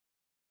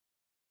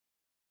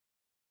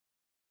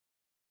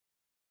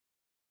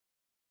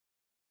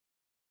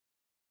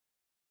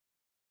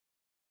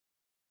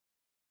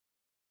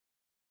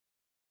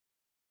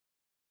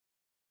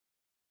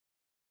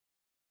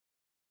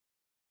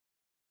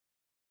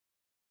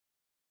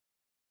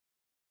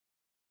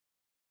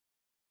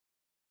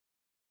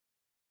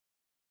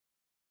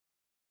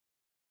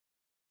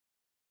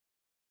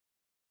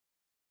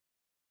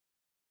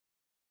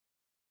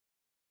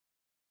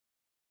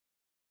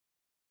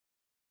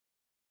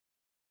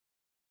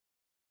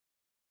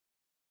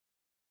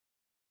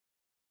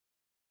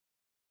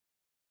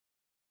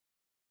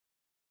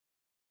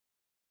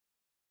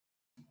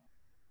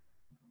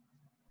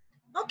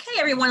Okay,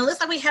 everyone, it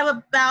looks like we have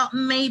about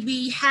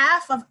maybe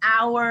half of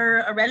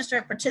our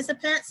registered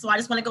participants. So I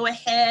just want to go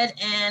ahead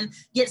and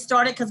get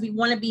started because we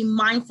want to be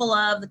mindful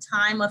of the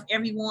time of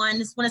everyone.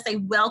 Just want to say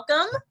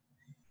welcome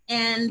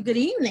and good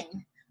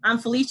evening. I'm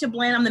Felicia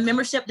Bland. I'm the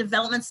Membership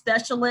Development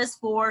Specialist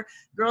for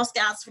Girl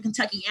Scouts for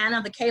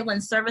Kentuckiana, the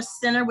Cleveland Service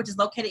Center, which is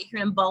located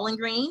here in Bowling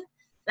Green.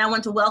 And I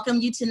want to welcome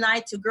you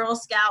tonight to Girl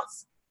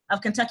Scouts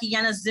of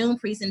Kentuckiana's Zoom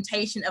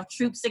presentation of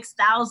Troop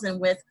 6000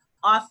 with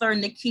author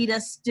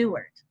Nikita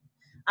Stewart.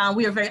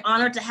 We are very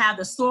honored to have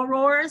the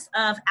sorors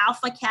of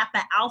Alpha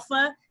Kappa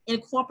Alpha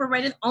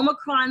Incorporated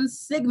Omicron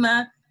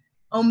Sigma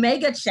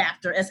Omega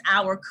chapter as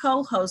our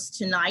co-host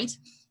tonight.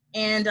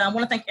 And I want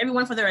to thank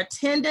everyone for their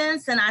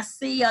attendance. And I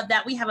see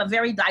that we have a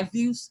very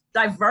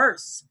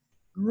diverse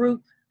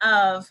group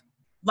of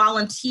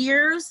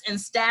volunteers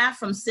and staff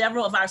from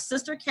several of our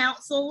sister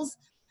councils,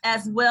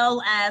 as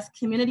well as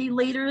community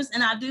leaders.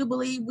 And I do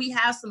believe we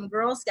have some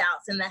Girl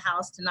Scouts in the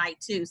house tonight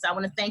too. So I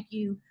want to thank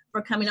you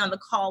for coming on the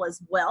call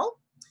as well.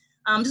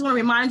 Just want to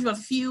remind you of a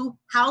few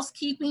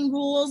housekeeping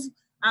rules.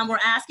 We're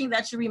asking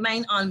that you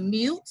remain on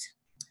mute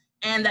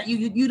and that you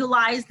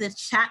utilize the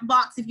chat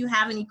box if you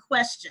have any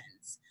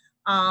questions.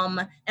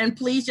 And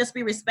please just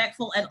be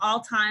respectful at all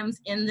times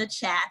in the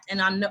chat.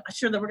 And I'm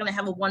sure that we're going to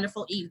have a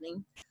wonderful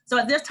evening. So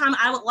at this time,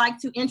 I would like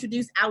to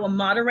introduce our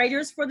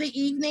moderators for the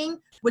evening,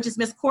 which is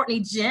Ms. Courtney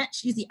Gent.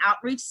 She's the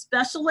outreach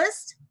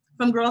specialist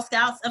from Girl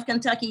Scouts of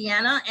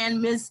Kentuckiana,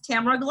 and Ms.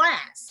 Tamara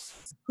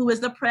Glass, who is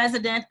the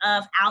president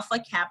of Alpha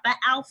Kappa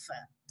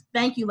Alpha.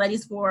 Thank you,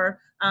 ladies, for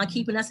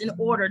keeping us in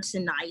order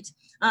tonight.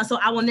 So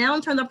I will now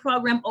turn the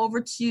program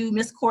over to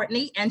Ms.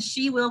 Courtney, and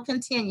she will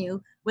continue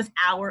with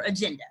our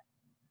agenda.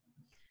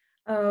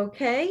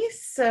 Okay,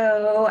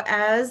 so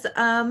as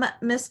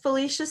Miss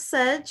Felicia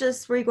said,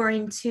 we're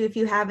going to, if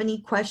you have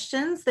any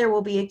questions, there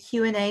will be a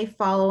Q&A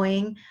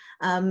following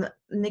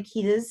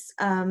Nikita's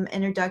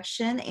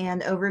introduction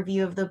and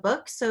overview of the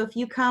book. So if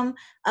you come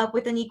up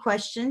with any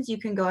questions, you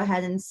can go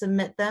ahead and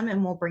submit them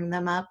and we'll bring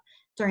them up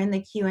during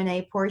the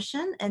Q&A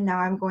portion. And now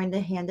I'm going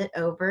to hand it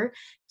over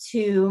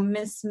to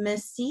Miss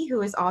Misty,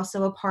 who is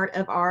also a part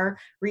of our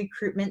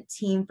recruitment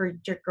team for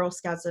Girl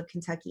Scouts of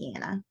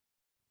Kentuckiana.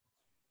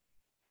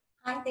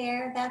 Hi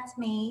there, that's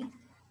me.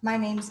 My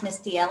name is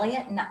Misty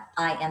Elliott, and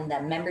I am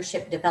the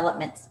Membership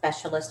Development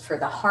Specialist for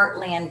the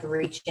Heartland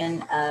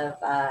region of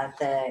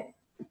the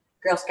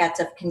Girl Scouts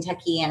of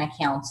Kentuckiana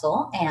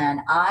Council. And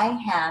I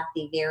have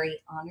the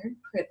very honored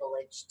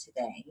privilege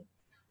today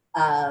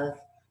of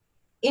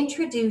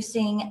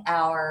introducing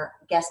our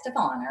guest of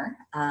honor.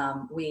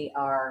 We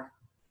are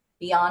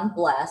beyond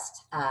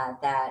blessed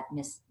that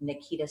Miss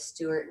Nikita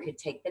Stewart could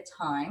take the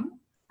time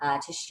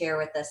to share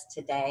with us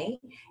today.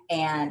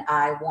 And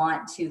I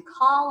want to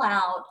call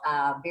out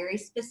very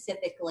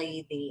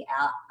specifically the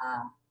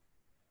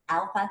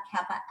Alpha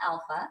Kappa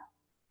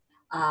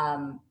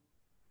Alpha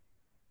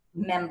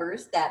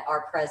members that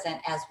are present,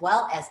 as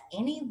well as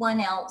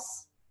anyone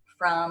else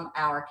from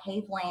our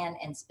Caveland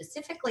and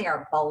specifically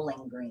our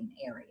Bowling Green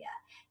area.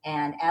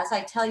 And as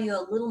I tell you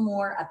a little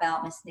more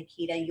about Miss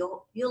Nikita,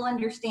 you'll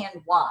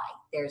understand why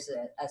there's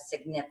a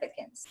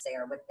significance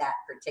there with that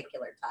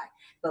particular time.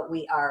 But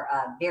we are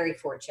very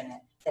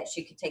fortunate that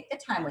she could take the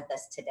time with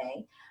us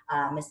today.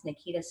 Miss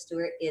Nikita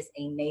Stewart is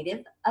a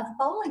native of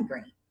Bowling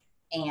Green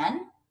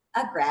and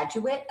a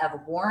graduate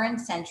of Warren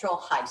Central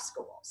High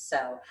School.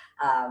 So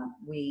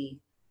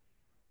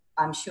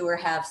I'm sure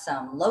have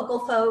some local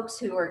folks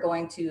who are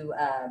going to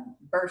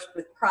burst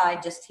with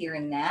pride just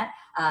hearing that.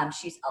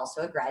 She's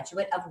also a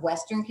graduate of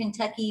Western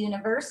Kentucky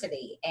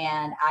University.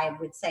 And I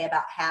would say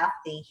about half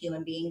the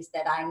human beings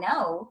that I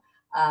know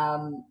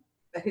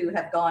who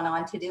have gone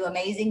on to do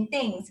amazing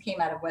things came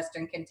out of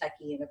Western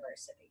Kentucky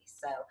University.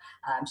 So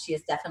she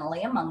is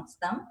definitely amongst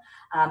them.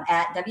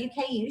 At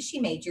WKU, she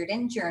majored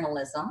in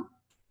journalism.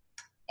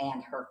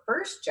 And her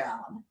first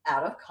job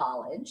out of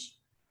college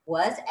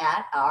was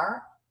at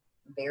our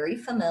very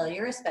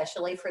familiar,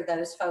 especially for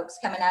those folks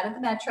coming out of the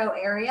metro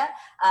area,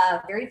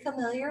 very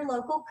familiar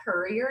local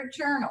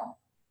Courier-Journal.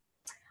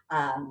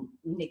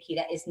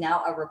 Nikita is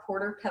now a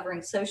reporter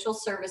covering social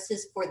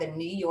services for the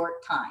New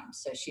York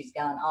Times. So she's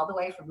gone all the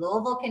way from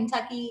Louisville,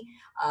 Kentucky,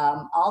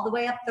 all the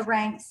way up the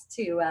ranks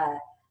to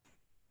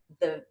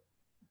the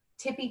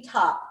tippy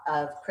top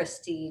of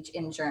prestige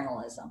in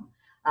journalism.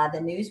 The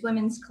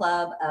Newswomen's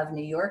Club of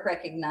New York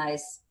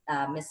recognized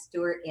Ms.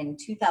 Stewart in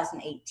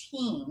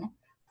 2018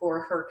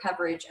 for her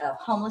coverage of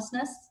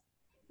homelessness,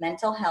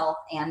 mental health,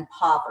 and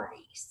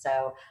poverty.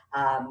 So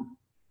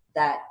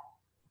that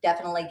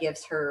definitely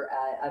gives her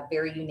a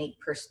very unique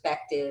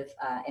perspective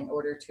in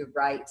order to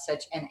write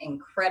such an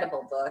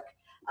incredible book.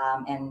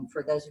 And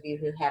for those of you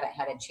who haven't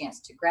had a chance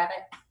to grab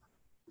it,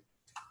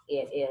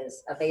 it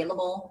is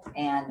available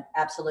and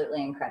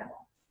absolutely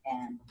incredible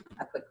and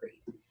a quick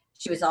read.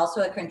 She was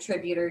also a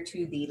contributor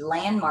to the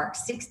landmark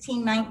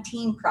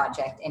 1619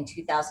 project in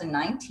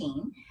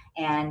 2019,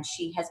 and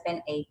she has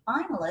been a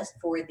finalist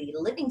for the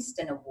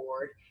Livingston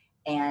Award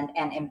and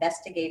an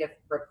Investigative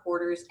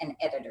Reporters and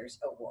Editors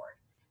Award.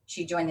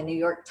 She joined the New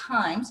York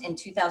Times in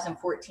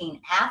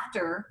 2014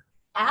 after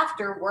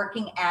after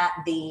working at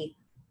the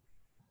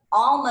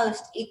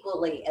almost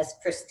equally as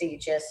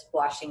prestigious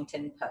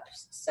Washington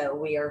Post. So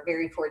we are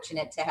very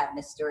fortunate to have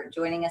Ms. Stewart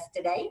joining us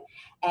today.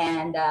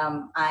 And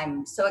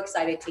I'm so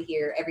excited to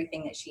hear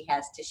everything that she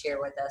has to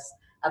share with us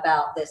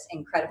about this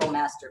incredible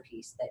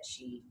masterpiece that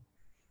she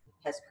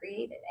has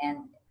created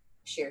and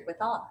shared with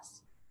all of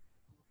us.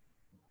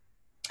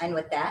 And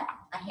with that,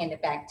 I hand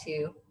it back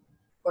to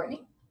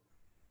Courtney.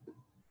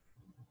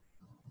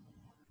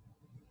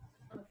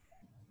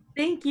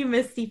 Thank you,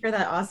 Misty, for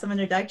that awesome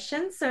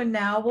introduction. So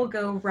now we'll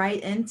go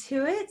right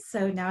into it.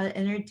 So now to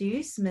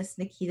introduce Miss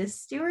Nikita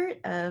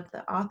Stewart,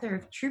 the author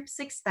of Troop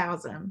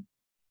 6000.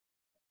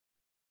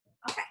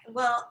 Okay,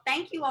 well,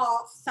 thank you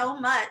all so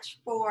much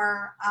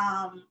for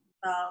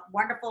the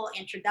wonderful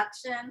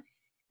introduction.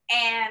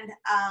 And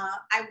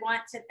I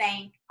want to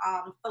thank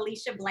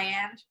Felicia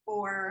Bland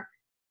for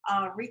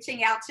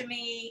reaching out to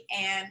me.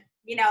 And,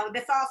 you know,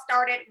 this all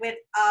started with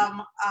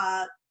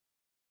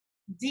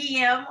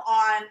DM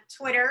on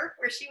Twitter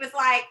where she was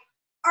like,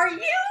 "Are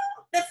you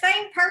the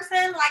same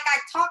person like I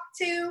talked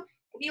to?"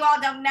 If you all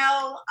don't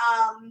know,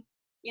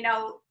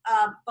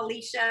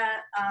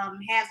 Felicia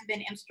has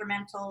been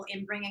instrumental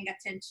in bringing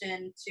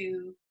attention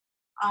to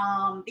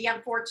the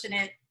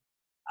unfortunate,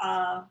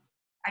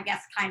 I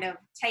guess, kind of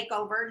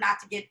takeover, not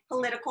to get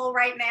political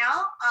right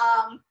now,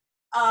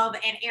 of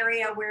an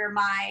area where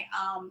my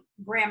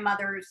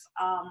grandmother's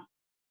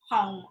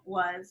home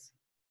was.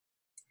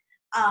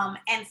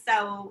 And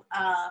so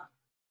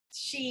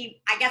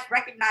she, I guess,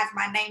 recognized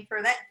my name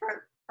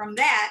from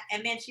that.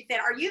 And then she said,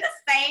 "Are you the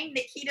same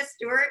Nikita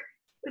Stewart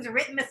who's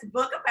written this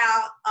book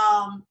about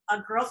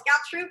a Girl Scout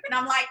troop?" And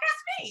I'm like,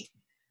 "That's me."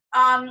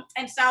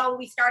 And so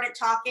we started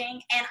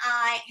talking, and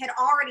I had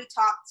already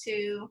talked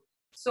to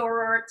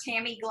Soror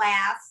Tammy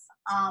Glass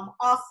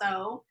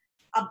also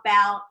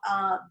about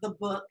the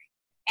book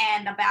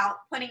and about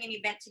putting an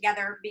event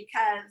together,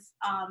 because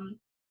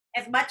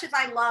as much as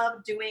I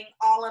love doing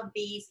all of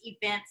these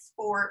events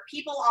for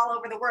people all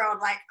over the world,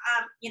 like,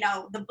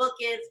 the book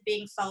is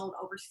being sold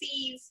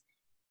overseas.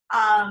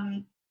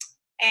 And,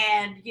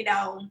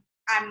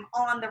 I'm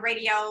on the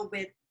radio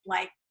with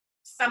like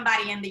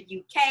somebody in the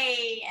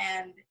UK,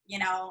 and,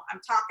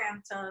 I'm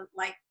talking to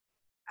like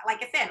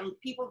I said,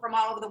 people from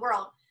all over the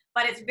world.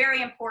 But it's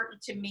very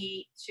important to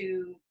me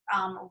to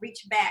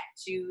reach back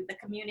to the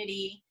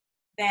community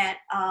that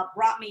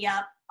brought me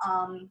up.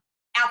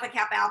 Alpha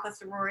Kappa Alpha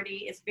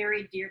sorority is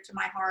very dear to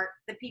my heart.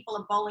 The people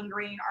of Bowling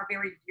Green are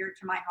very dear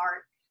to my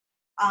heart.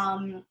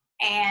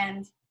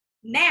 And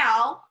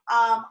now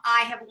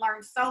I have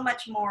learned so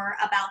much more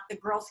about the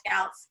Girl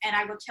Scouts, and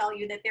I will tell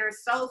you that there are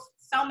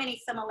so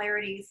many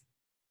similarities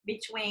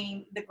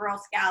between the Girl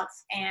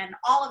Scouts and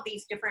all of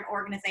these different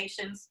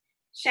organizations.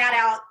 Shout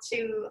out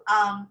to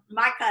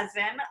my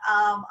cousin,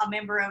 a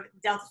member of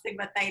Delta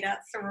Sigma Theta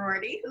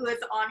sorority, who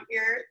is on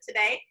here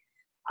today.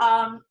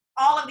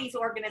 All of these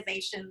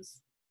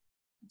organizations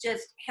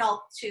just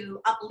help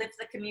to uplift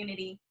the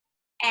community.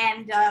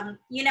 And,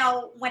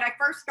 when I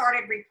first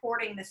started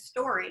reporting this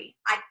story,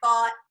 I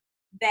thought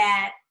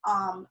that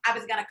I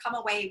was going to come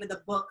away with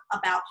a book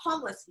about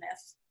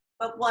homelessness.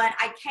 But what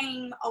I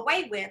came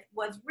away with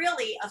was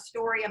really a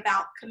story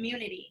about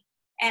community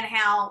and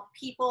how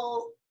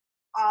people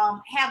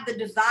have the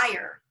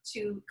desire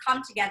to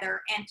come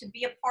together and to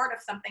be a part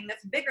of something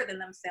that's bigger than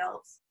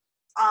themselves,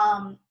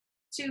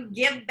 to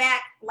give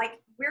back.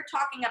 Like, we're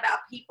talking about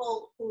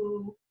people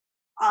who,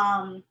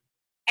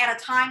 at a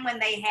time when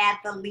they had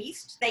the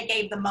least, they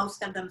gave the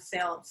most of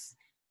themselves.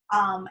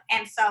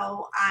 And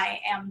so I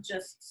am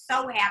just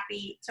so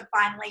happy to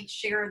finally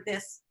share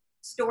this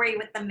story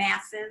with the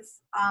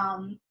masses.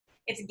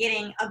 It's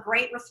getting a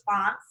great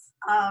response.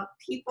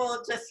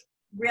 People just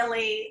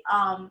really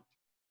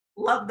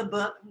love the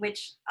book,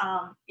 which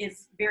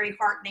is very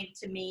heartening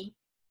to me.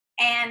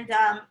 And,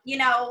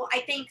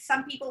 I think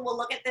some people will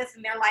look at this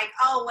and they're like,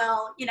 "Oh,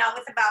 well,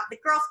 it's about the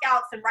Girl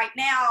Scouts, and right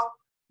now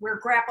we're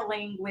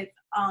grappling with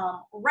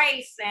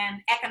race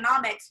and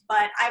economics."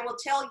 But I will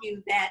tell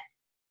you that,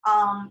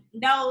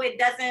 no, it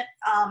doesn't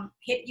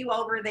hit you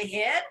over the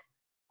head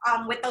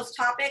with those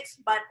topics,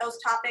 but those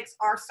topics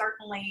are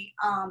certainly,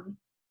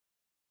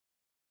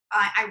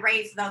 I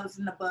raise those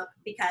in the book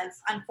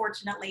because,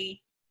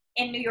 unfortunately,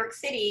 in New York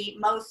City,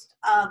 most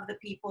of the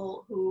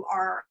people who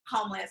are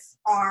homeless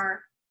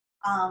are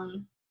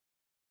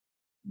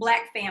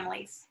Black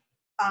families.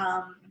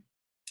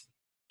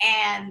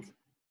 And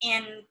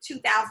in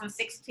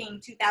 2016,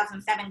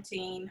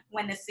 2017,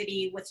 when the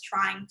city was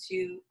trying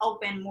to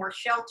open more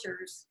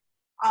shelters,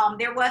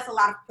 there was a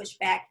lot of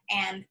pushback.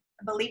 And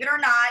believe it or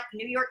not,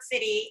 New York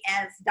City,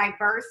 as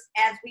diverse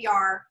as we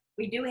are,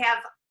 we do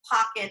have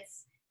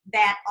pockets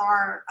that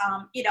are,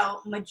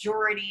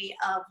 majority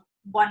of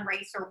one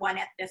race or one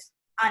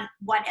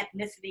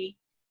ethnicity.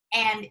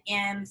 And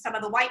in some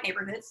of the white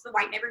neighborhoods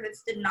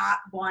did not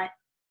want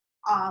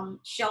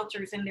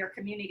shelters in their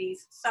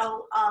communities.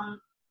 So,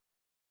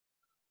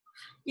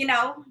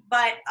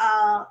 but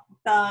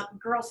the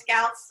Girl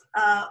Scouts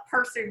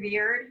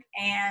persevered,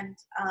 and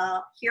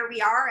here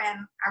we are.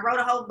 And I wrote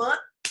a whole book,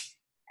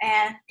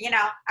 And, you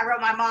know, I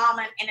wrote my mom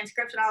an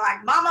inscription. I was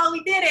like, Mama,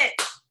 we did it.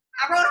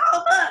 I wrote a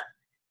whole book.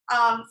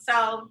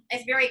 So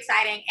it's very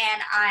exciting.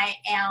 And I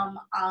am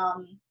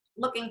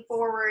looking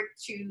forward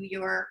to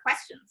your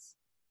questions.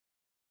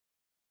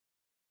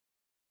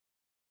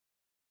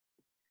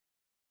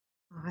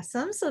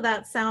 Awesome. So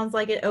that sounds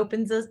like it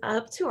opens us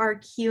up to our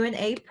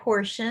Q&A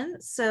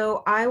portion.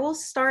 So I will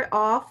start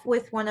off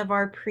with one of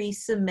our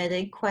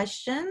pre-submitted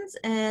questions.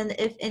 And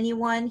if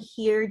anyone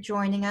here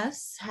joining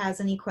us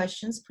has any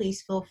questions,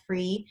 please feel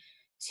free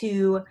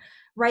to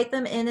write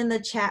them in the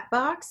chat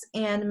box.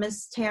 And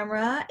Ms.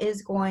 Tamara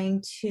is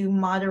going to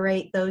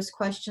moderate those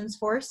questions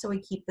for us so we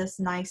keep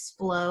this nice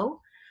flow.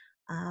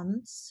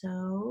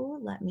 So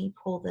let me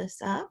pull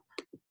this up.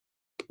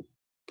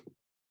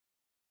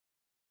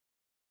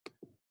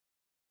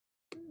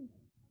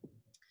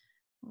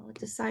 Well, it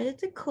decided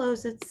to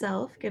close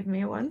itself. Give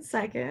me 1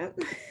 second.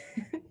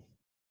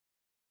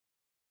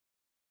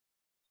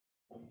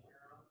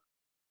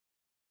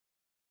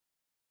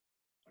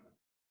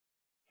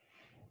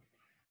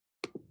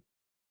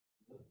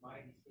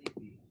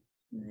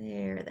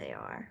 There they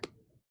are.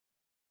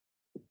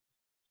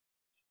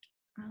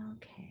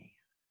 Okay.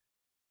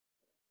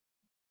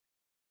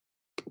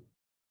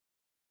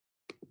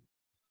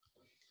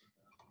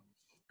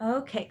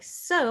 Okay,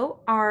 so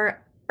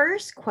our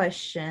first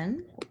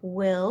question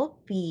will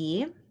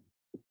be,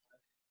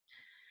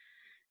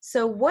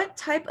 so what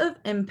type of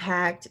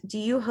impact do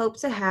you hope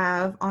to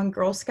have on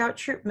Girl Scout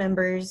troop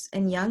members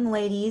and young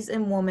ladies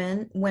and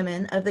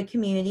women of the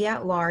community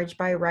at large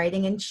by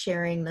writing and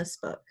sharing this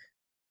book?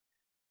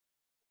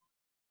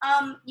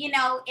 You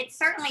know, it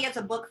certainly is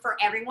a book for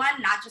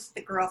everyone, not just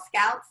the Girl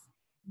Scouts.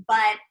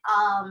 But,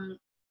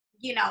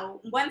 you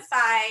know, once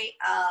I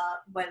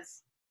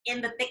was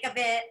in the thick of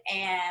it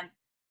and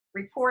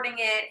reporting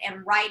it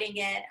and writing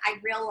it, I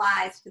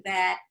realized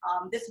that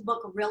this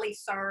book really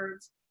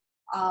serves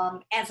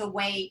as a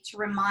way to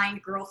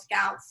remind Girl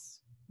Scouts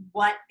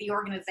what the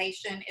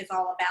organization is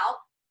all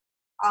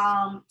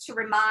about, to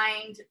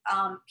remind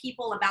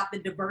people about the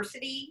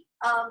diversity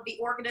of the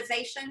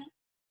organization.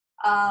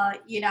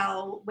 You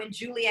know, when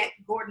Juliet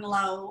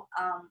Gordon-Low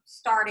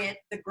started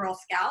the Girl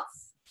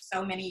Scouts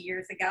so many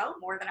years ago,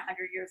 more than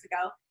 100 years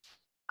ago,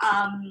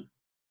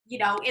 you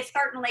know, it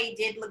certainly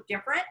did look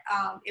different.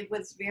 It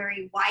was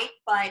very white,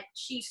 but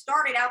she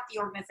started out the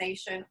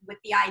organization with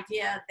the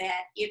idea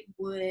that it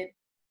would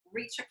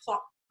reach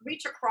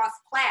across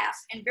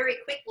class, and very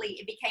quickly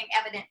it became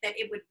evident that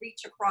it would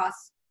reach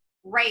across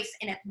race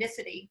and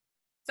ethnicity.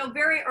 So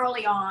very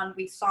early on,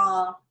 we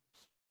saw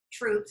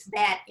troops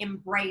that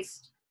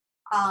embraced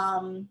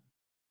a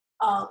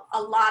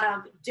lot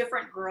of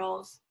different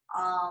girls,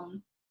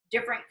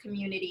 different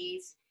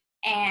communities,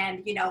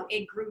 and, you know,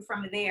 it grew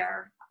from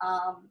there.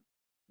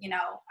 You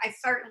know, I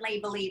certainly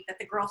believe that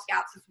the Girl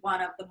Scouts is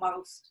one of the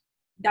most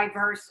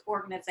diverse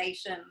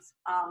organizations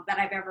that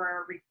I've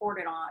ever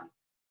reported on.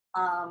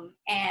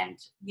 And,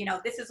 you know,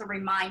 this is a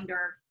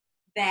reminder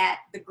that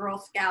the Girl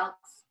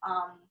Scouts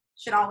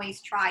should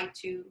always try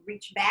to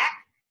reach back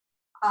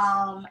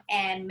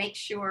and make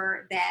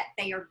sure that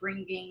they are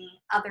bringing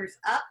others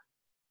up.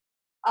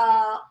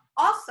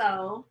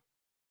 Also,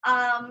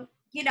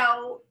 you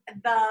know,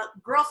 the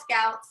Girl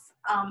Scouts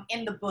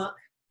in the book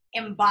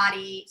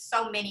embody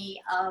so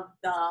many of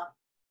the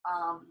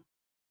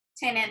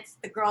tenets,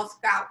 the Girl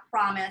Scout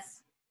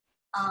promise,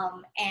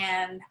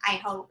 and I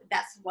hope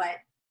that's what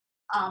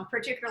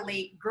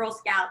particularly Girl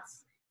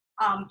Scouts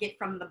get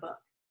from the book.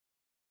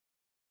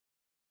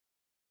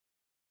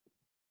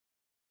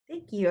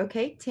 Thank you.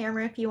 Okay,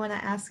 Tamara, if you want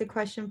to ask a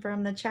question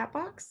from the chat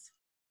box.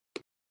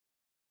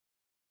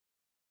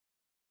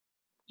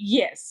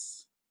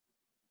 Yes.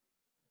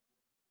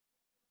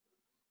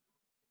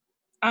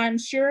 I'm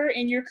sure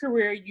in your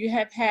career you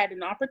have had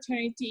an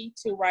opportunity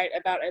to write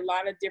about a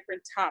lot of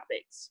different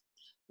topics.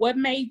 What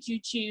made you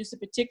choose a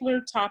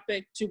particular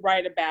topic to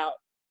write a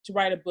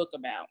book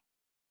about?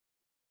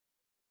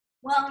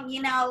 Well,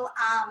 you know,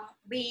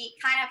 we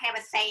kind of have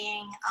a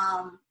saying,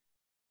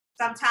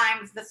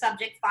 sometimes the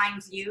subject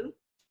finds you.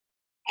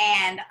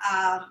 And,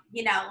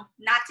 you know,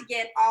 not to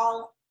get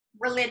all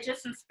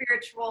religious and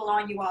spiritual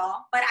on you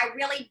all, but I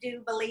really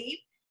do believe,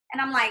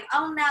 and I'm like,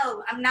 oh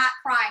no, I'm not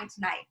crying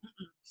tonight.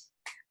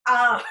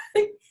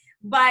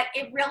 But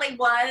it really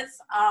was,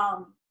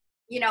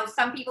 you know,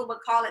 some people would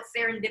call it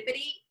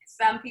serendipity.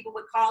 Some people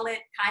would call it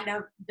kind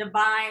of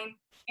divine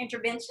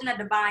intervention, a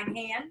divine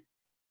hand.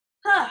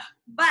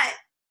 But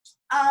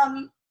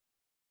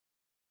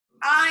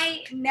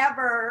I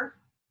never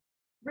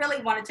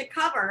really wanted to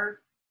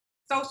cover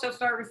social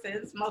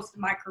services most of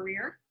my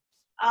career.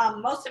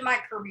 Most of my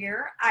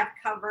career, I've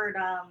covered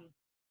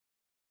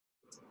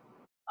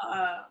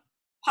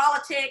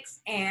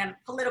politics and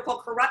political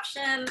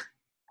corruption.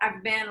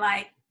 I've been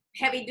like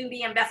heavy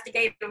duty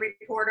investigative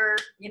reporter.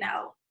 You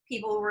know,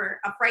 people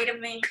were afraid of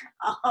me.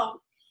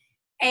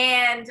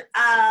 And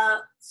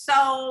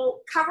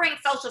so covering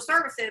social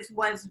services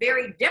was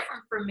very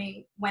different for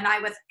me when I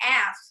was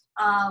asked.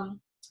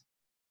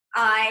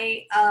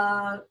 I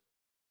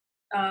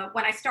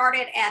when I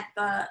started at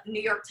the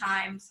New York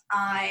Times,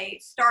 I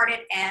started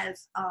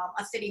as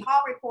a city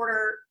hall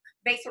reporter,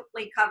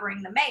 basically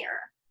covering the mayor.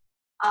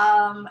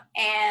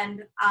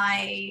 And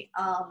I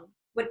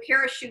would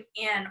parachute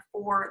in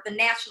for the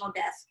national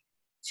desk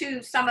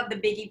to some of the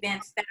big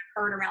events that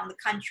occurred around the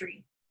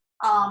country.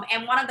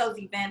 And one of those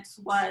events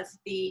was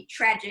the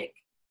tragic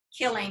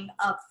killing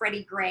of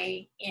Freddie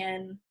Gray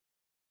in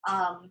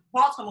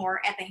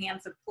Baltimore at the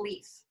hands of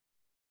police.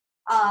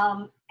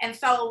 And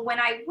so when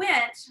I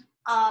went,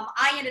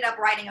 I ended up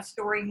writing a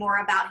story more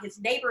about his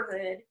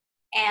neighborhood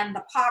and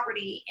the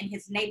poverty in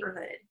his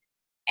neighborhood.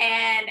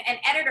 And an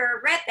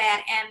editor read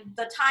that, and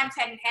the Times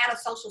hadn't had a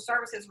social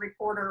services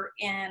reporter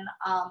in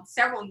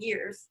several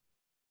years.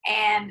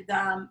 And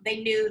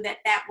they knew that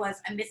that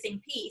was a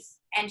missing piece.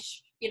 And,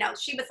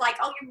 she was like,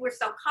 oh, you were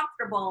so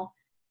comfortable.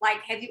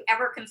 Like, have you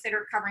ever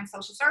considered covering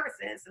social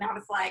services? And I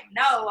was like,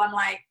 no,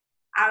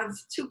 I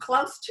was too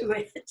close to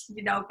it,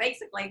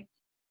 basically.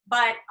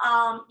 But,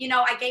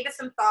 I gave it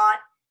some thought,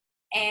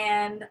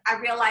 and I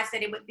realized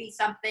that it would be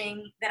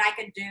something that I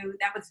could do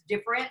that was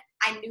different.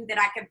 I knew that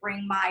I could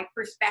bring my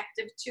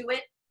perspective to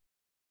it.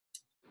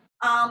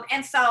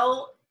 And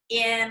so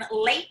in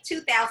late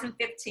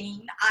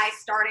 2015, I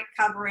started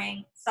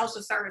covering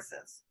social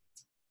services.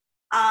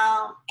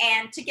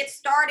 And to get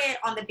started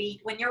on the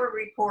beat, when you're a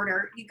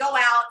reporter, you go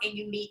out and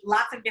you meet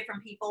lots of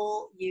different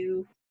people.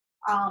 You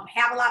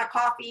have a lot of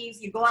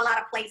coffees, you go a lot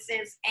of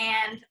places,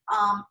 and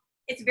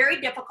it's very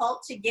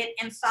difficult to get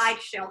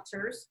inside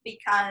shelters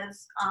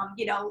because,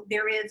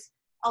 there is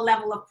a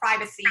level of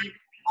privacy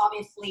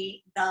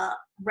obviously the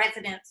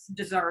residents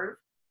deserve.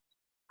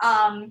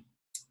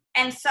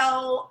 And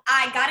so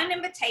I got an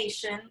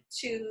invitation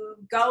to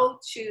go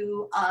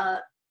to a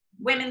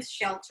women's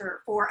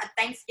shelter for a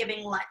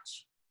Thanksgiving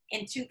lunch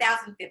in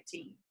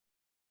 2015.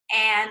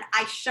 And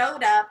I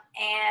showed up,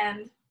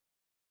 and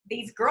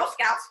these Girl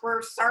Scouts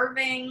were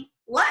serving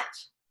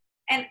lunch.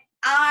 And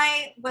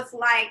I was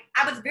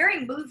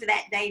very moved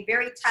that day,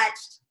 very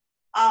touched,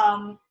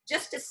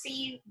 just to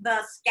see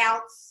the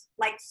Scouts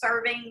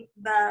serving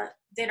the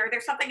dinner.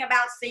 There's something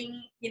about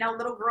seeing,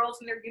 little girls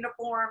in their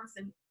uniforms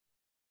and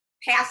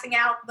passing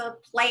out the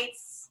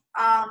plates.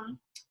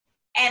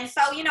 And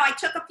so, I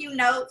took a few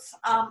notes.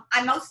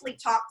 I mostly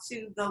talked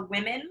to the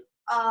women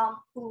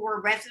who were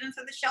residents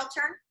of the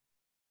shelter.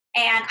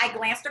 And I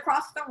glanced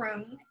across the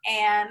room,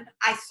 and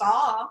I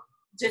saw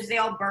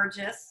Giselle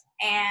Burgess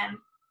and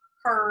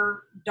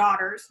her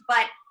daughters,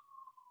 but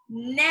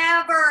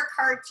never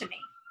occurred to me,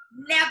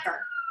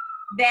 never,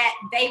 that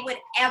they would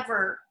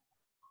ever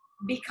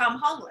become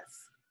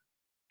homeless.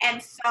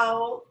 And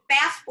so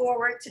fast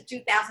forward to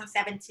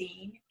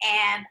 2017,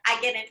 and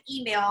I get an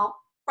email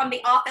from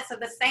the office of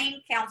the same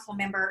council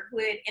member who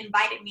had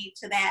invited me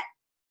to that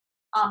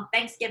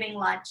Thanksgiving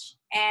lunch.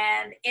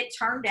 And it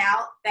turned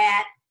out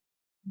that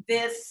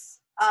this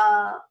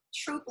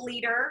troop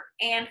leader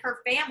and her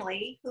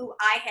family, who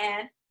I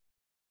had,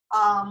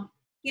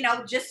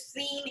 just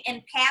seen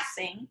in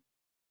passing,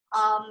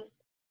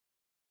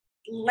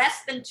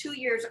 less than 2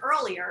 years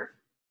earlier,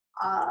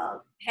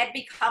 had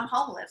become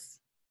homeless.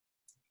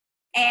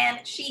 And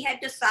she had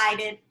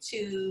decided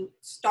to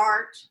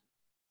start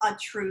a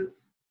troop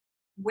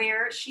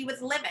where she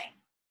was living.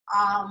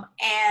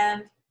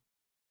 And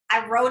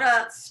I wrote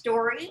a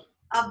story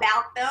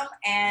about them,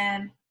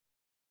 and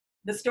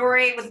the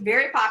story was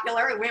very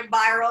popular. It went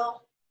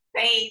viral.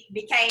 They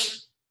became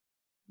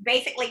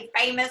basically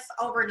famous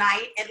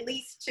overnight, at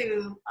least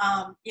to,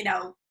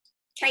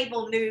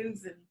 cable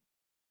news and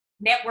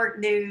network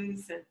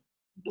news and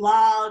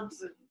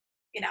blogs,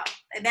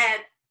 and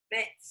that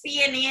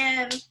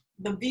CNN,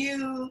 The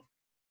View.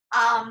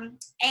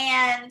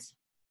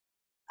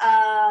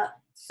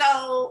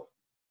 So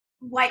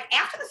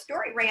after the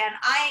story ran,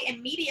 I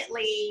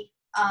immediately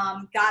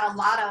got a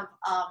lot of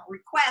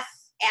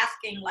requests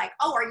asking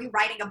oh, are you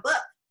writing a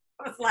book?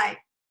 I was like,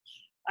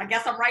 I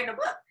guess I'm writing a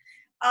book.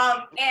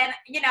 And,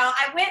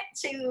 I went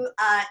to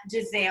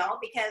Giselle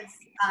because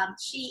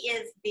she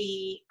is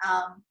the,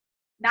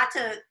 not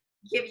to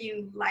give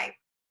you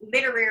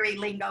literary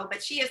lingo,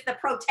 but she is the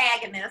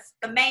protagonist,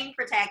 the main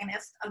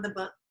protagonist of the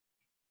book.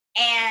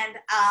 And,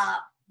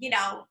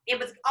 it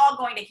was all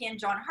going to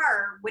hinge on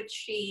her, which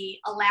she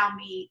allowed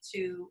me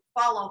to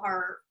follow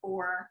her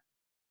for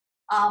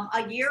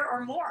a year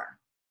or more.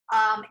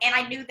 And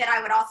I knew that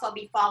I would also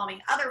be following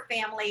other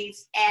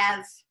families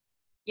as,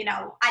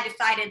 I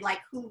decided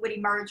who would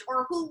emerge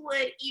or who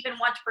would even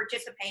want to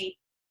participate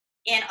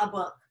in a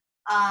book.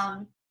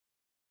 And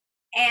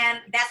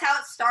that's how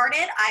it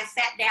started. I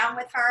sat down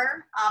with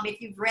her.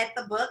 If you've read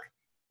the book,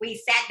 we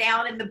sat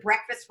down in the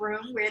breakfast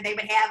room where they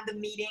would have the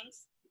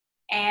meetings.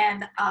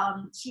 And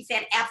she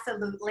said,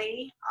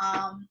 absolutely.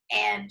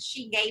 And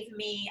she gave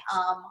me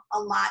a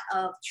lot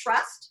of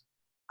trust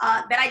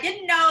that I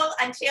didn't know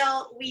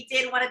until we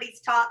did one of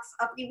these talks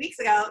a few weeks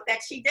ago,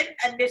 that she didn't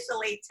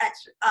initially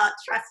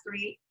trust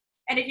me.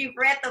 And if you've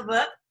read the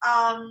book,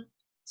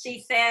 she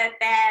said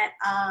that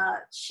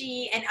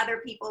she and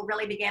other people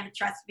really began to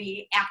trust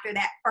me after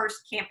that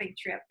first camping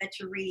trip that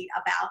you read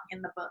about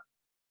in the book.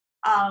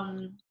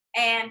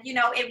 And, you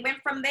know, it went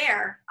from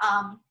there.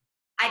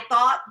 I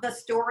thought the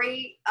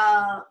story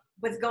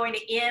was going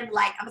to end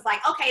like, I was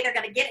like, okay, they're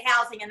going to get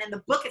housing and then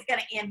the book is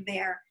going to end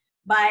there.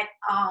 But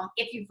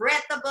if you've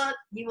read the book,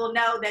 you will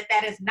know that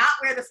that is not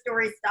where the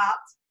story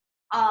stops.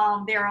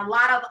 There are a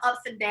lot of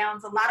ups and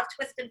downs, a lot of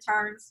twists and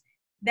turns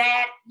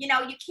that, you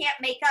know, you can't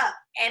make up.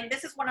 And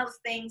this is one of those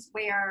things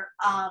where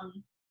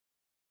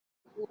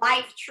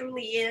life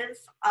truly is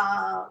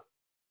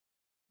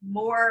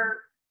more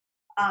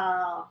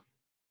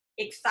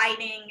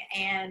exciting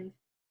and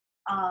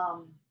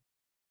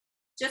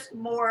just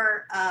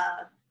more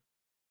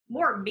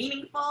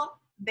meaningful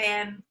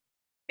than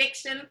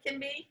fiction can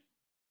be.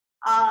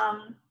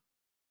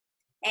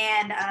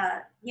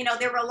 You know,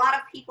 there were a lot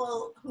of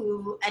people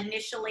who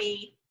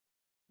initially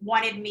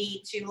wanted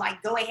me to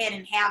like go ahead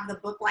and have the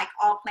book like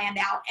all planned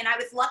out. And I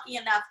was lucky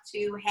enough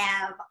to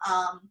have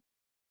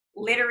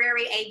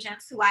literary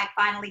agents who I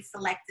finally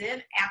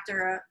selected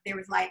after there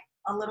was like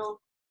a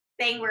little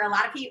thing where a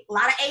lot of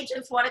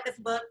agents wanted this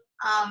book.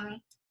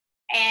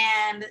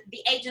 And the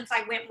agents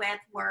I went with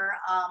were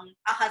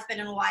a husband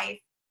and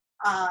wife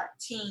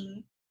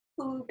team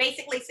who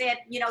basically said,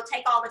 you know,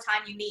 take all the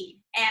time you need.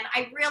 And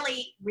I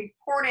really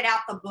reported out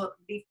the book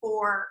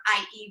before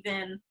I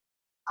even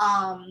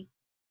found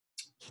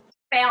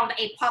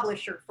a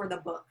publisher for the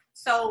book.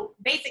 So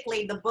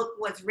basically the book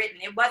was written.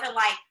 It wasn't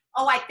like,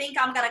 oh, I think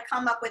I'm going to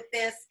come up with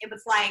this. It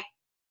was like,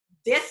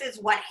 this is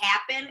what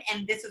happened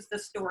and this is the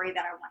story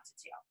that I want to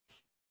tell.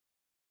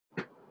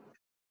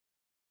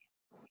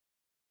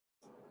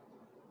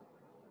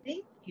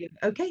 Thank you.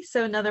 Okay,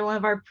 so another one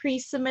of our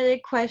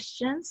pre-submitted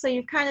questions. So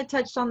you've kind of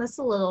touched on this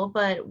a little,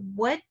 but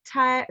what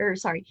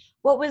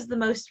was the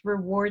most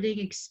rewarding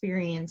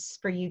experience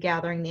for you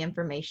gathering the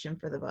information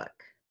for the book?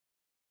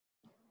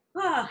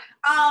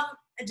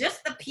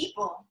 Just the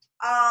people.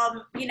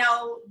 You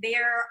know,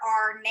 there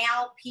are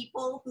now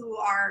people who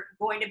are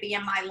going to be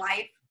in my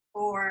life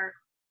for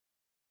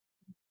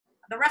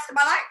the rest of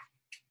my life.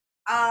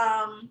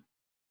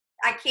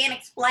 I can't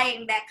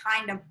explain that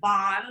kind of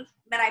bond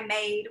that I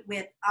made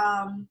with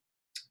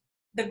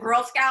the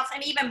Girl Scouts,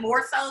 and even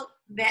more so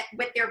that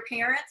with their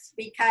parents,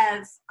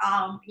 because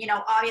you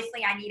know,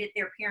 obviously I needed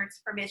their parents'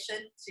 permission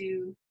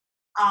to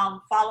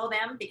follow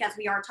them because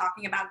we are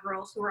talking about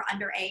girls who are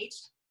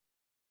underage.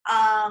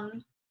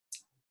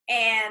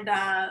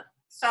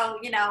 So,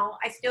 you know,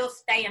 I still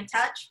stay in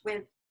touch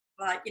with,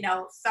 you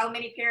know, so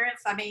many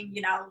parents. I mean,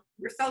 you know,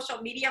 we're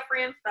social media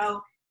friends,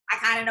 so I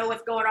kind of know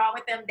what's going on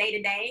with them day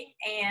to day.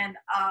 And,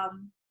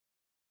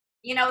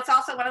 you know, it's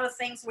also one of those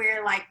things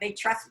where like they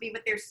trust me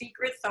with their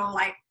secrets. So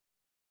like,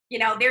 you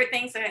know, there are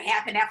things that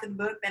happen after the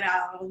book that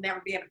I'll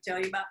never be able to tell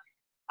you about.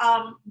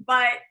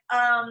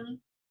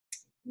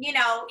 You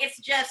know, it's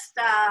just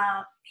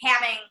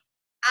having,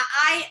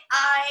 I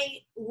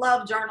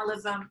love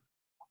journalism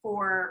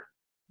for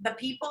the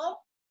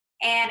people.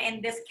 And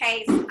in this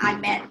case, I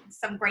met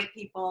some great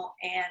people,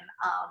 and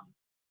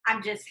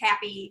I'm just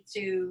happy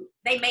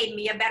they made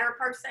me a better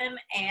person.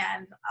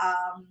 And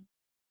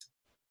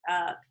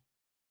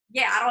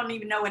yeah, I don't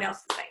even know what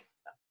else to say.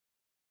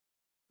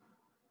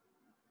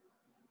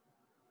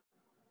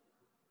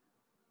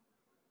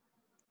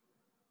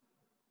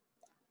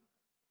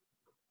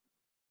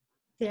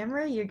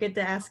 Tamara, you're good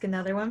to ask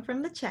another one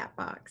from the chat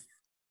box.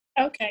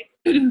 Okay,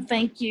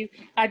 thank you.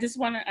 I just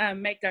want to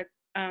make a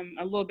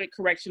little bit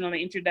correction on the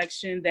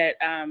introduction that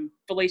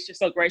Felicia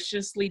so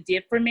graciously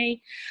did for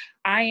me.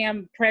 I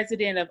am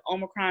president of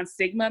Omicron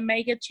Sigma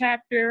Mega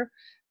Chapter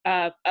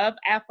of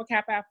Alpha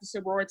Kappa Alpha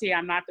Sorority.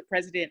 I'm not the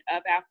president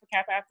of Alpha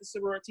Kappa Alpha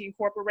Sorority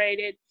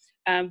Incorporated.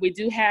 We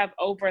do have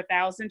over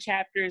 1,000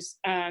 chapters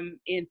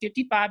in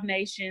 55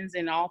 nations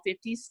in all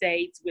 50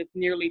 states with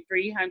nearly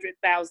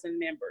 300,000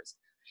 members.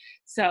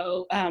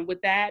 So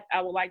with that,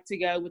 I would like to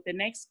go with the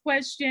next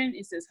question.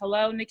 It says,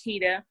 hello,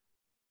 Nikita.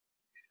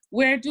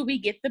 Where do we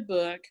get the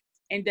book?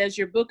 And does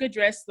your book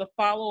address the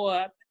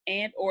follow-up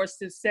and or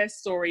success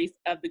stories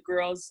of the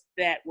girls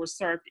that were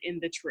served in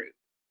the troop?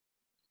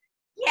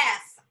 Yes.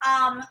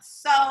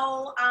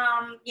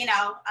 You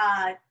know,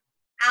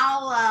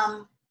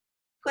 I'll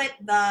put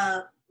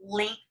the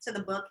link to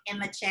the book in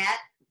the chat.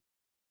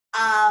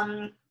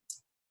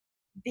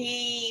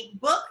 The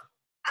book,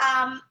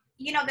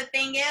 you know, the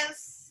thing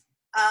is,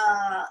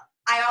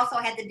 I also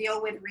had to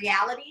deal with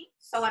reality.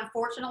 So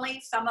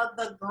unfortunately, some of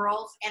the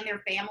girls and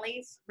their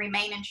families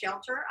remain in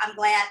shelter. I'm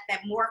glad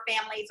that more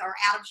families are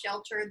out of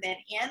shelter than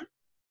in.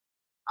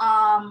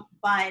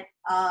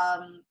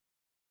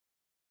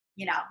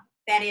 You know,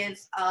 that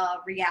is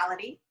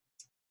reality.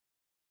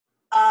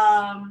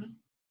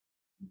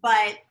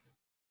 But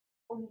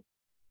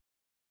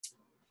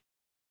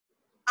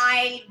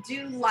I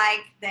do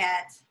like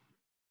that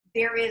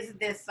there is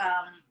this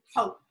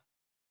hope.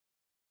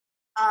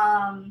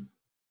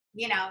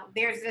 You know,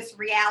 there's this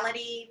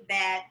reality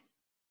that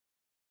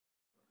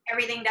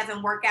everything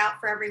doesn't work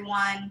out for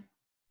everyone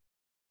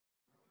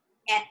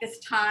at this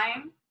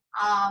time,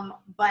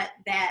 but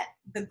that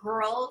the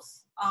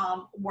girls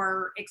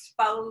were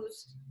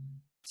exposed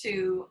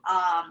to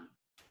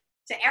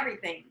to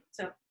everything,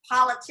 to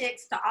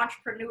politics, to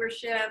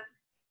entrepreneurship,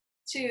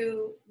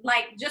 to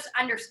like just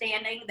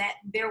understanding that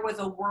there was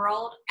a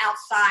world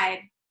outside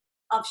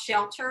of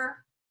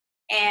shelter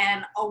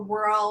and a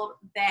world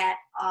that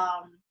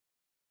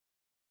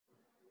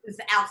is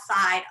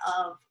outside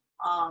of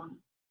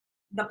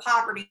the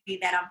poverty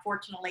that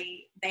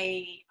unfortunately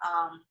they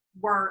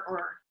were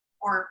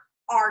or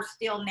are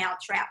still now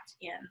trapped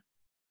in.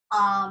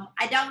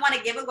 I don't want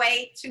to give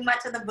away too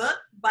much of the book,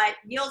 but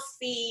you'll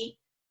see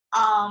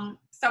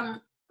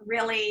some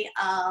really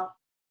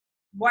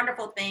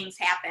wonderful things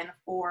happen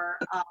for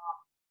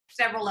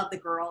several of the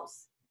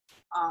girls.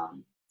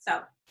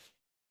 So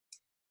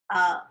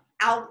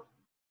I'll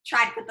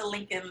try to put the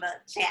link in the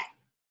chat.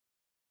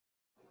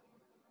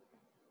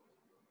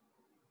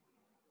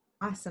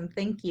 Awesome,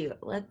 thank you.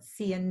 Let's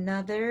see,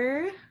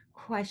 another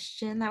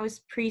question that was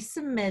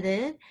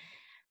pre-submitted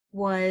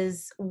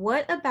was,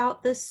 what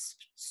about this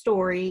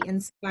story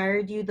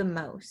inspired you the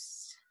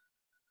most?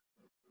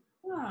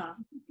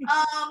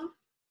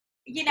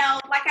 You know,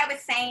 like I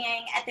was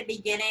saying at the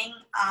beginning,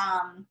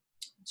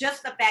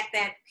 just the fact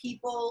that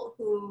people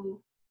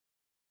who,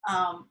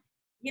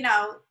 you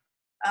know,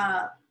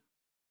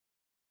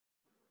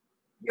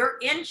 you're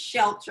in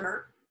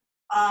shelter,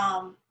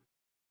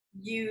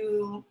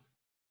 you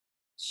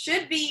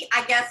should be,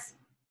 I guess,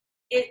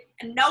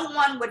 no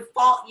one would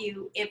fault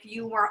you if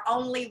you were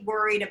only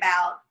worried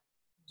about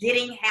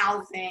getting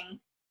housing,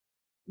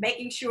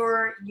 making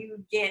sure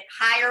you get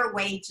higher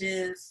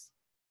wages,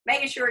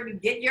 making sure you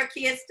get your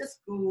kids to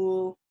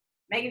school,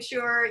 making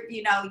sure,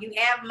 you know, you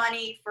have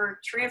money for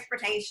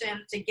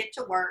transportation to get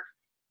to work.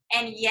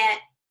 And yet,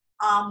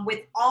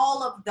 with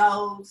all of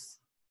those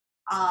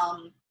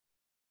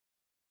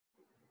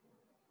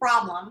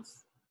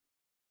problems,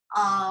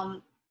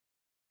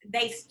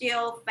 they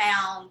still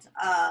found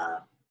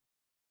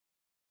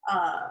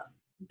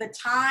the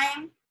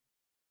time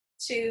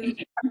to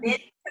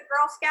commit to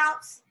Girl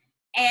Scouts.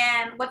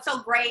 And what's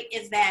so great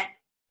is that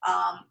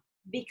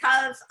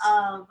because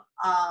of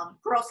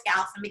Girl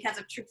Scouts and because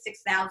of Troop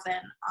 6000,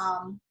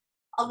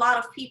 a lot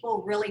of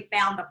people really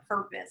found a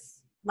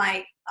purpose.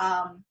 Like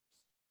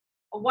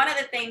one of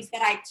the things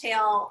that I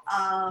tell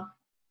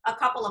a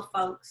couple of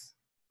folks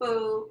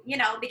who, you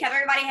know, because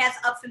everybody has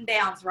ups and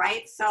downs,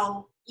 right?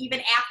 So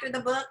even after the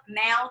book,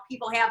 now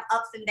people have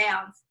ups and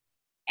downs.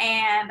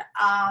 And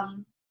I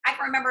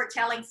can remember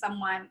telling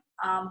someone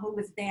who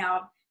was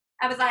down,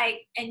 I was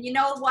like, and you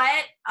know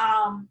what?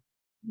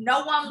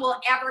 No one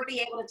will ever be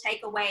able to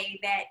take away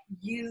that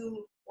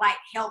you like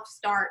helped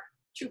start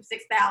Troop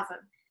 6000.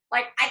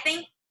 Like, I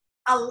think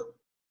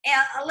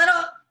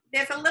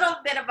there's a little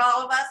bit of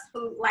all of us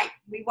who like,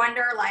 we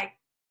wonder like,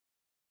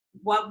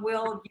 what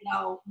will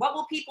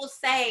people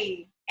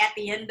say at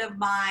the end of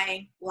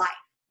my life,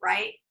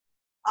 right?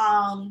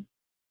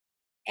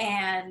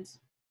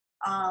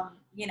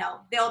 You know,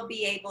 they'll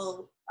be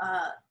able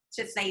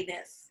to say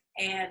this.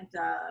 And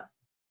so,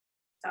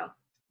 yeah.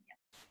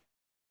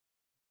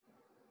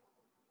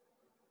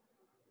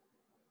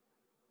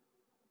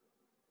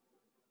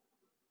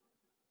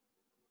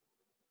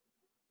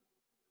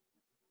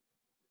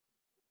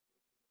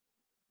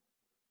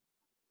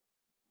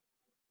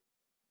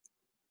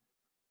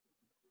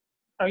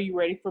 Are you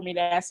ready for me to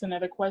ask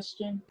another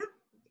question?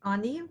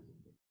 On to you.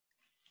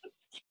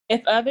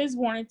 If others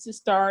wanted to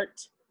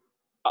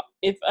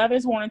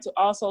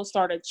also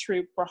start a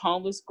troop for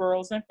homeless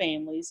girls and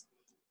families,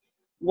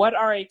 what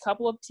are a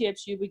couple of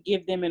tips you would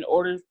give them in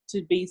order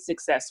to be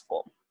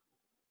successful?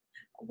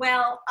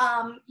 Well,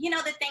 you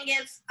know, the thing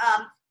is,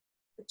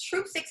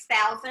 Troop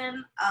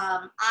 6000,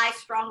 I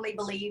strongly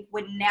believe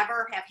would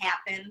never have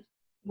happened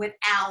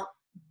without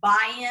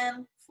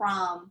buy-in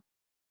from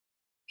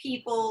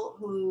people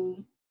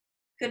who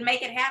could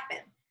make it happen.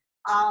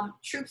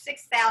 Troop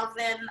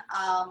 6000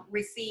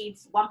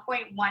 receives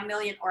 $1.1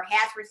 million or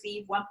has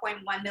received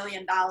 $1.1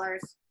 million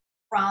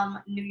from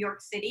New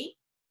York City.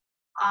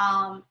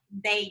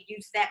 They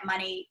use that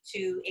money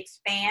to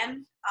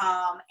expand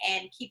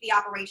and keep the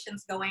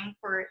operations going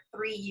for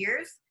 3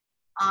 years.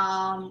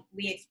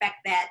 We expect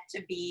that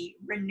to be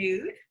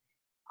renewed.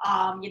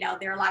 You know,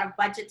 there are a lot of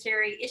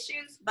budgetary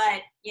issues,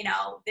 but, you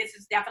know, this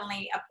is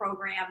definitely a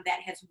program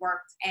that has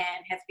worked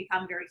and has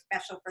become very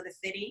special for the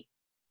city.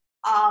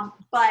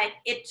 But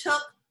it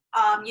took,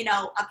 you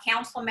know, a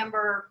council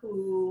member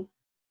who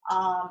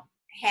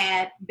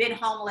had been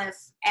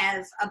homeless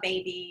as a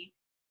baby,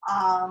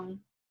 a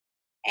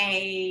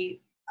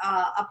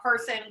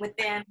person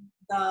within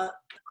the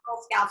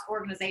Girl Scouts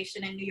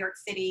organization in New York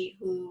City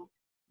who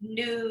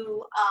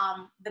knew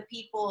the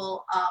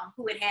people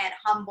who had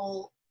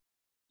humble,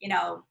 you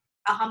know,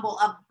 a humble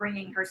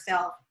upbringing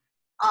herself,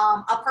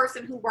 a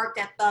person who worked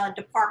at the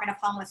Department of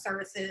Homeless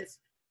Services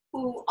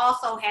who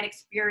also had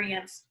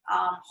experienced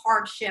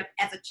hardship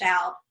as a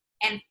child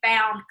and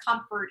found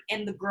comfort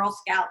in the Girl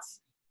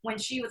Scouts when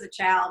she was a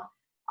child.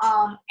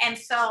 And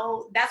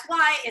so that's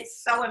why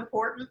it's so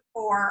important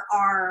for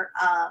our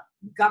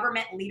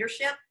government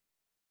leadership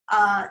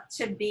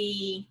to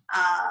be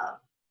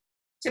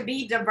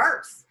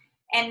diverse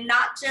and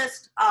not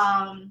just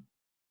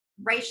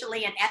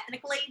racially and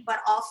ethnically, but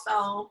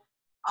also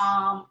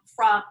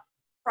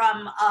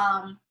from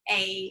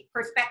a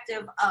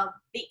perspective of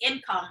the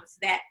incomes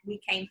that we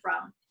came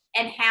from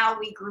and how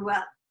we grew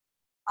up.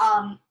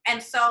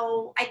 And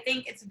so I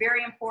think it's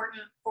very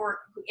important for,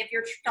 if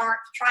you're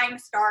trying to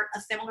start a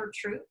similar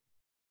troop,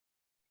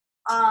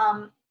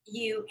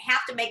 you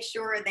have to make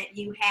sure that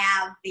you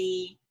have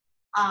the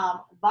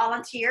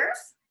volunteers,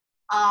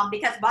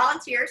 because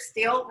volunteers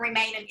still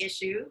remain an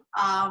issue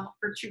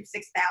for Troop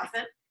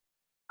 6000,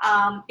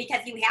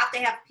 because you have to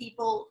have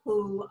people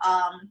who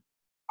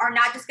are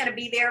not just going to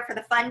be there for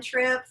the fun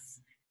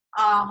trips,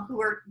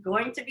 who are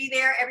going to be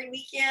there every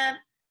weekend.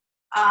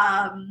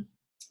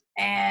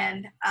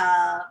 And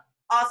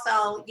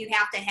also you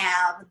have to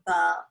have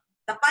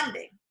the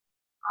funding,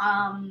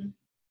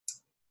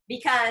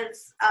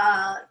 because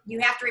you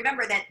have to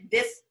remember that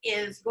this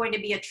is going to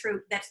be a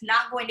troop that's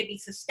not going to be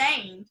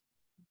sustained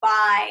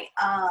by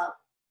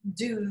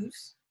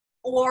dues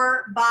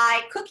or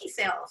by cookie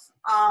sales.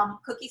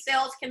 Cookie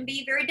sales can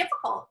be very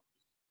difficult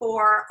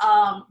for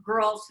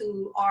girls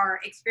who are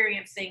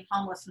experiencing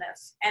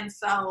homelessness. And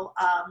so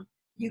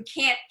you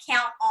can't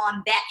count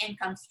on that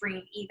income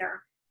stream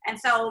either. And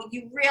so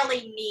you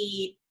really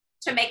need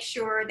to make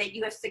sure that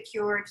you have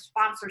secured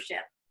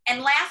sponsorship.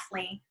 And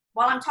lastly,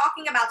 while I'm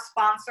talking about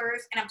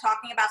sponsors and I'm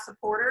talking about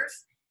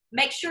supporters,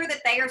 make sure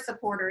that they are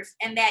supporters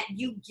and that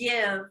you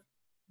give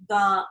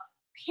the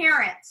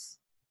parents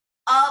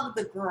of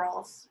the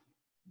girls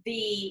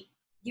you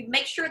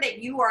make sure that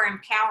you are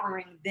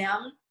empowering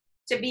them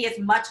to be as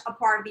much a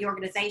part of the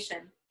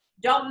organization.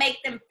 Don't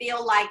make them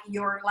feel like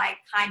you're like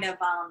kind of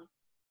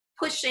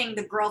pushing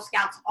the Girl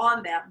Scouts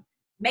on them.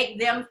 Make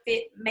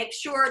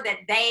sure that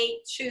they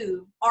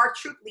too are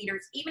troop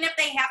leaders, even if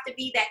they have to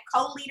be that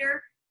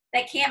co-leader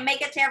that can't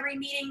make it to every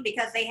meeting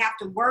because they have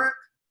to work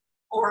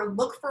or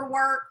look for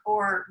work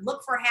or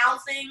look for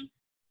housing.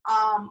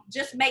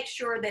 Just make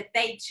sure that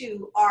they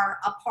too are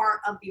a part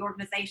of the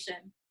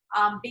organization,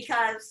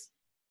 because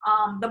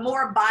the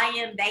more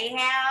buy-in they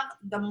have,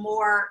 the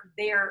more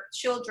their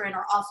children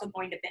are also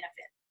going to benefit.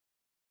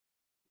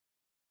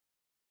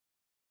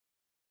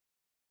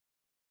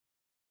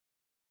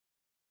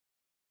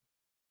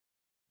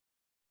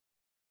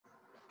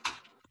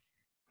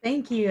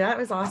 Thank you. That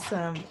was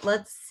awesome.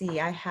 Let's see.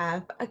 I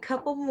have a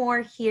couple more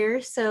here.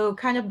 So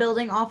kind of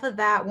building off of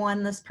that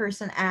one, this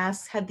person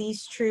asks, have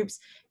these troops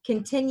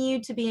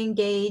continued to be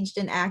engaged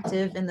and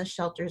active in the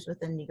shelters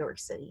within New York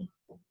City?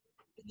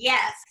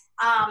 Yes.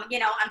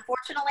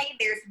 Unfortunately,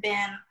 there's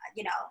been,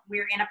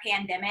 we're in a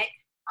pandemic.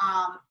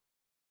 I've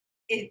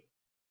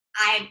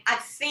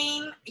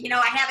seen,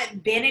 I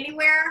haven't been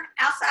anywhere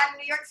outside of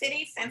New York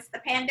City since the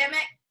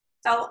pandemic.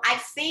 So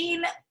I've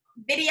seen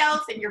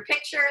videos and your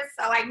pictures.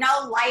 So I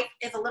know life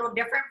is a little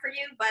different for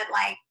you, but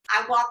like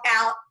I walk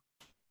out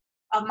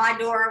of my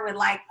door with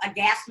like a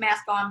gas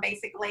mask on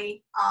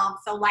basically.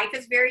 So life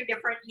is very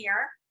different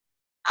here.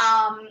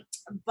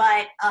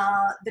 But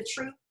the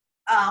troop,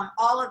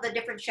 all of the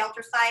different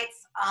shelter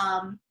sites,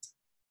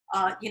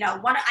 I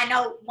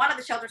know one of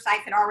the shelter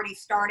sites had already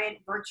started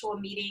virtual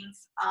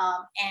meetings,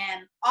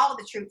 and all of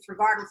the troops,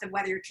 regardless of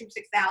whether you're Troop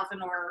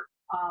 6000 or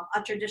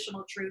a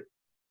traditional troop,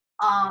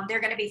 they're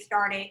going to be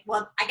starting,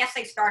 well, I guess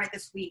they started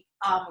this week,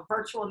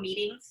 virtual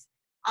meetings.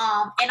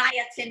 And I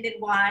attended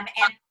one,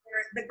 and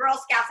the Girl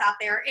Scouts out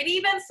there, and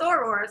even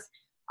sorors,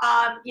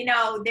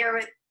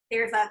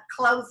 there's a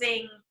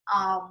closing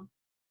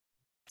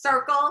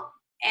circle.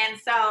 And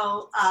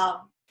so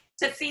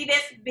to see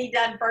this be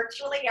done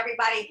virtually,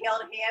 everybody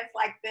held hands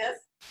like this.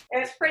 It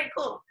was pretty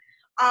cool.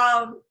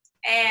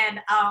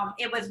 And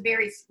it was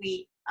very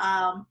sweet.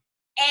 And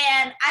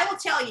I will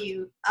tell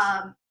you,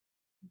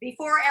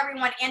 before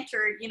everyone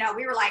entered,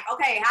 we were like,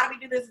 okay, how do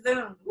we do this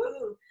Zoom?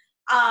 Woo.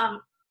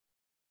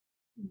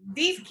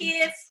 These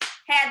kids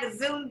had the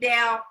Zoom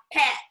down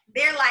pat.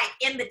 They're like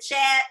in the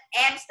chat,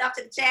 adding stuff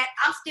to the chat.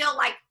 I'm still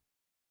like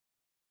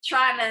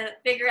trying to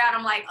figure out,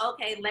 I'm like,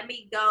 okay, let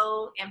me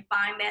go and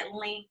find that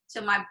link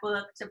to my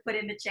book to put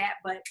in the chat.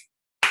 But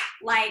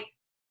like,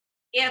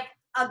 if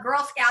a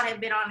Girl Scout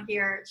had been on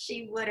here,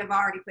 she would have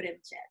already put in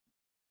the chat.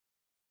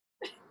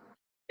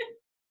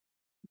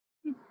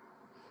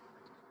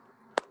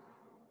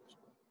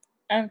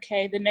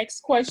 Okay, the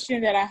next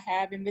question that I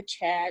have in the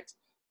chat,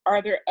 are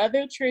there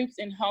other troops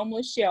in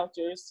homeless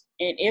shelters?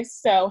 And if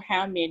so,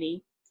 how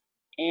many?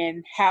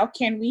 And how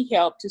can we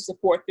help to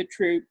support the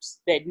troops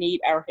that need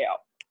our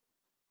help?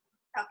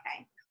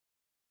 Okay.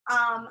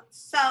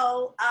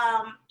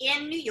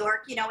 In New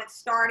York, it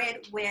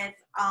started with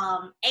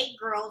 8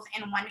 girls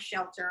in one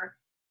shelter.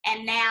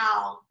 And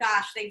now,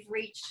 gosh, they've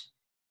reached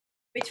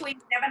between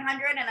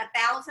 700 and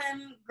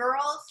 1,000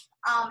 girls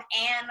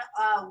and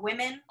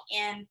women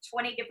in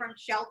 20 different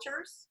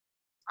shelters.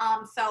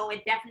 So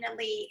it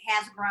definitely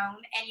has grown.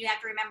 And you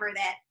have to remember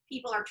that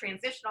people are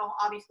transitional.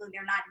 Obviously,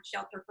 they're not in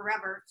shelter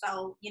forever.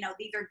 So,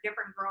 these are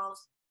different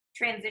girls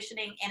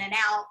transitioning in and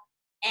out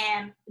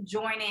and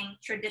joining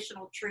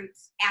traditional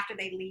troops after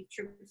they leave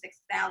Troop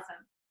 6000.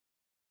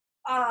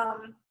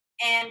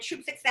 and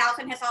Troop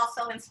 6000 has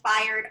also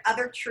inspired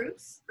other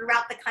troops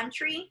throughout the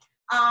country,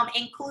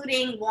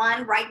 including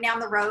one right down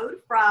the road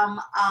from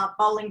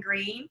Bowling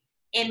Green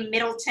in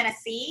Middle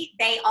Tennessee.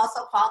 They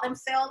also call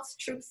themselves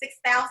Troop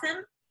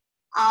 6000.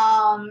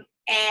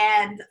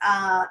 And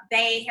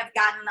they have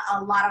gotten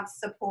a lot of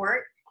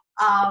support.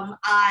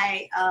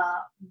 I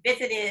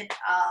visited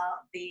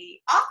the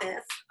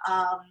office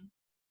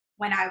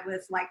when I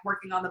was like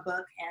working on the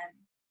book and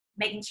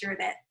making sure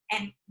that,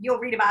 and you'll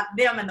read about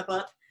them in the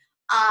book.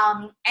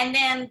 And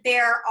then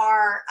there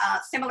are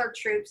similar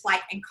troops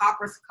like in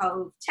Copperas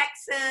Cove,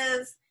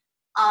 Texas,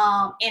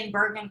 in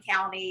Bergen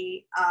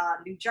County,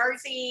 New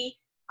Jersey.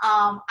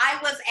 I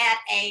was at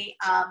a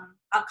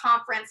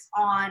conference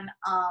on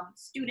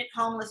student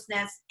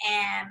homelessness,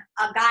 and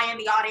a guy in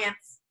the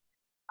audience,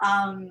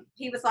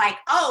 he was like,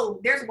 "Oh,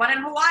 there's one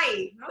in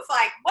Hawaii." And I was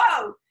like,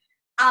 "Whoa!"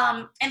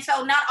 And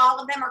so not all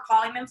of them are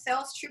calling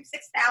themselves Troop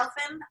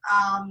 6000.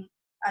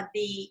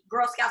 The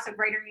Girl Scouts of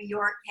Greater New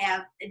York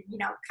have,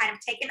 kind of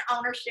taken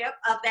ownership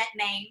of that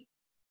name,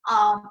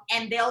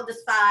 and they'll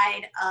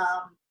decide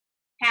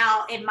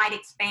how it might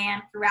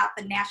expand throughout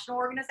the national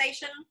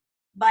organization.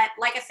 But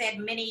like I said,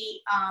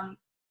 many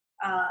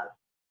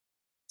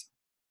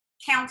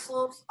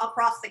councils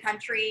across the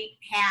country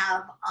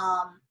have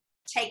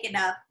taken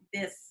up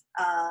this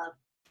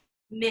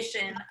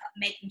mission of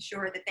making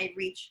sure that they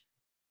reach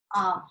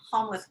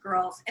homeless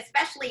girls,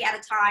 especially at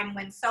a time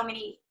when so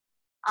many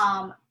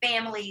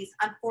families,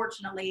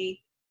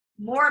 unfortunately,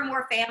 more and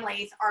more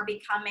families are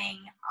becoming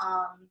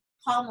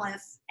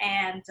homeless.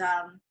 And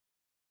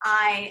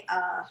I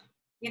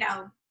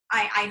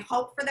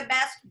hope for the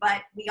best,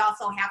 but we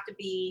also have to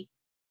be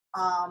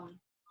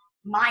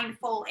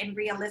mindful and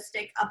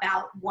realistic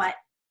about what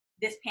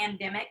this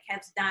pandemic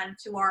has done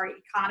to our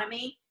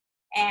economy.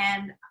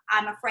 And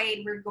I'm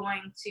afraid we're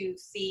going to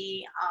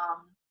see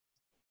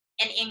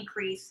an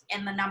increase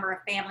in the number of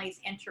families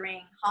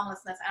entering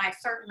homelessness. And I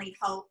certainly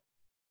hope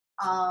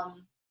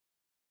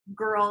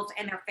girls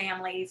and their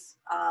families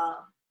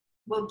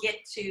will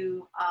get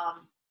to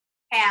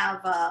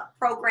have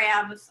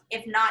programs,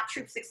 if not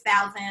Troop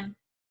 6000,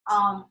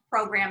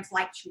 programs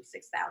like Troop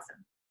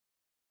 6000.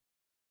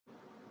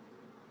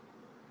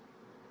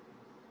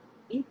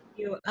 Thank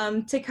you.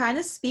 To kind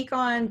of speak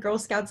on Girl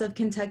Scouts of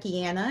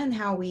Kentuckiana and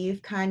how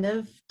we've kind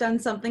of done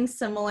something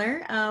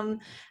similar.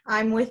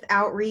 I'm with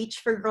Outreach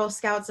for Girl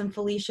Scouts, and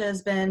Felicia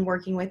has been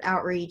working with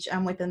Outreach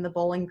within the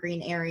Bowling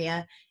Green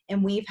area.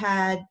 And we've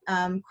had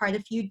quite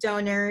a few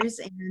donors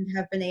and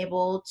have been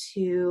able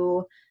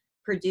to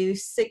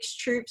produce 6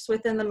 troops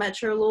within the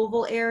Metro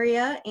Louisville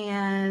area.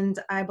 And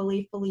I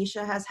believe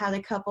Felicia has had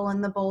a couple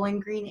in the Bowling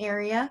Green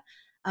area.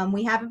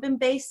 We haven't been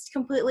based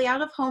completely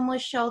out of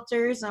homeless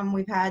shelters.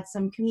 We've had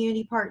some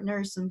community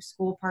partners, some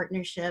school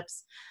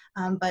partnerships.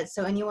 But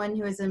so anyone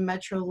who is in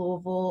Metro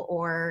Louisville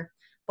or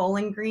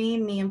Bowling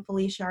Green, me and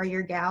Felicia are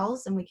your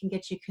gals, and we can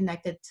get you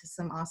connected to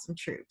some awesome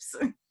troops.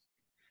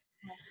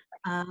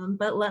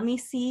 But let me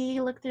see,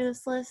 look through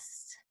this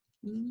list.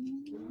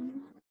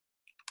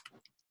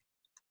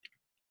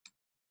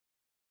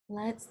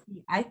 Let's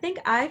see. I think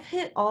I've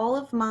hit all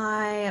of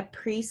my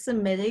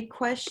pre-submitted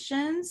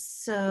questions.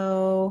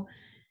 So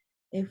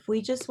if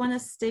we just want to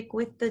stick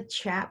with the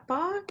chat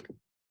box.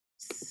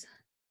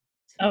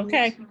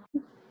 Okay.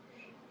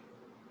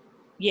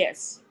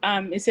 Yes.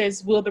 It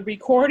says, will the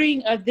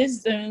recording of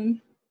this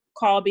Zoom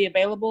call be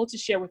available to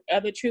share with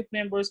other troop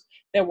members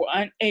that were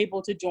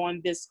unable to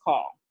join this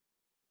call?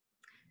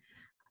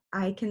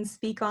 I can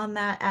speak on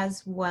that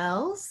as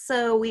well.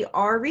 So we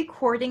are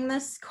recording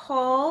this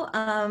call.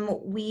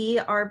 We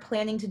are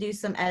planning to do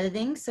some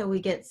editing so we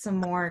get some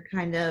more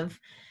kind of,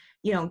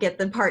 get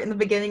the part in the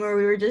beginning where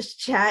we were just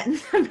chatting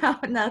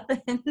about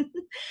nothing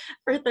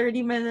for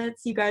 30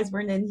 minutes. You guys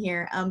weren't in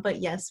here.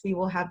 But yes, we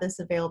will have this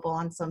available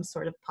on some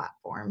sort of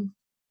platform.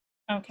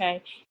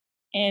 Okay.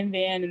 And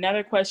then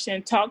another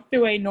question, talk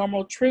through a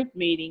normal troop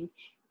meeting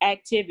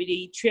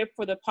activity trip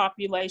for the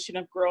population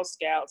of Girl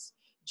Scouts.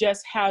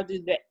 Just how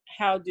do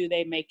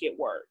they make it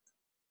work?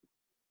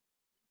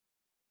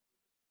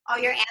 Oh,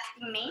 you're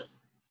asking me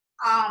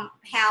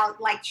how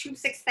like Troop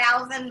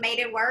 6000 made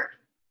it work?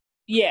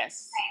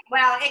 Yes.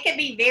 Well, it can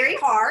be very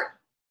hard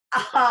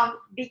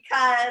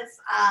because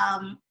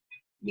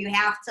you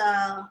have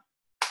to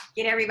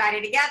get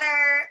everybody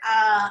together.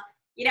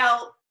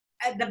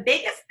 The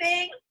biggest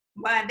thing,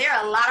 well, there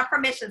are a lot of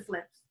permission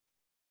slips.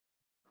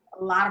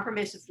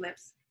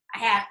 I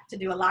had to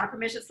do a lot of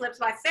permission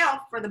slips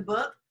myself for the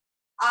book.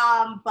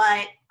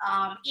 But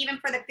even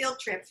for the field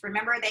trips,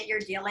 remember that you're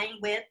dealing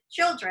with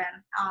children.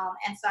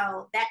 And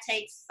so that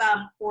takes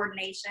some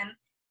coordination.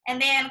 And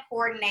then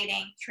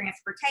coordinating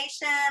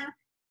transportation,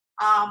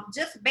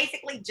 just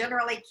basically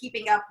generally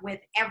keeping up with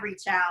every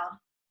child.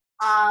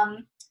 I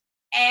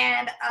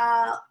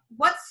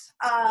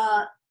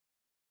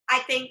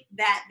think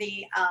that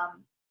the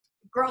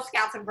Girl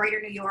Scouts of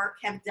Greater New York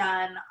have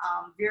done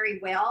very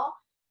well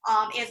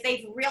is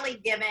they've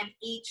really given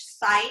each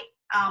site,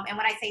 and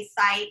when I say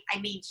site, I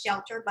mean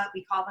shelter, but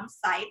we call them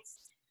sites.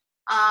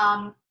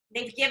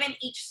 They've given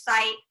each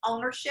site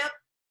ownership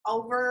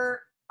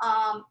over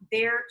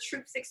their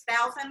Troop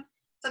 6000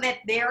 so that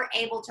they're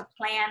able to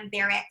plan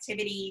their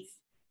activities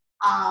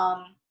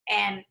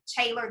and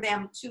tailor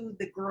them to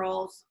the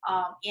girls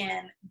at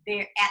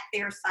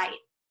their site.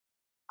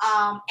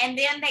 And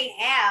then they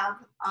have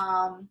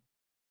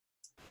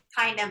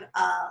kind of,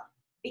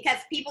 because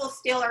people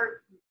still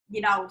are,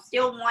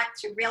 still want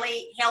to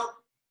really help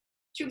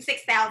Troop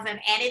 6000,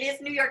 and it is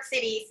New York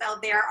City, so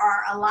there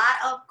are a lot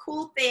of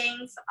cool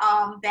things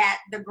that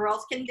the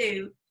girls can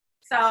do.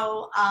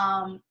 So,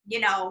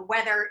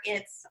 whether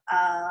it's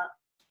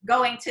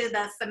going to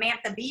the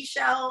Samantha Bee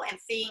show and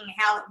seeing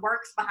how it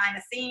works behind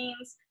the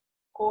scenes,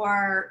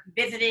 or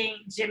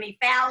visiting Jimmy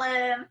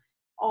Fallon,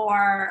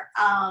 or,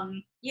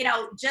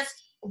 just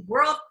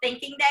World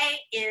Thinking Day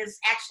is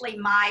actually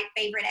my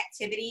favorite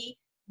activity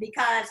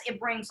because it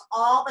brings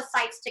all the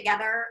sites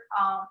together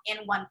in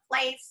one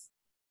place.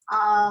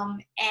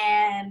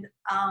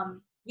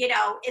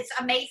 It's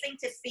amazing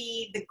to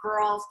see the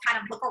girls kind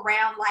of look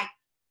around like,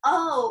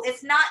 oh,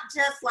 it's not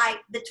just like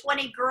the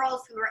 20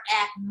 girls who are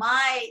at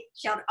my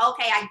shelter.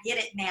 Okay, I get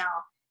it now.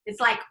 It's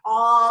like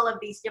all of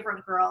these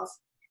different girls.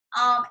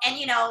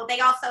 They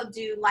also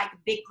do like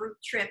big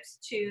group trips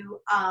to,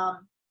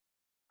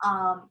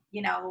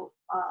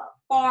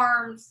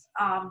 farms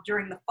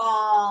during the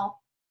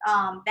fall,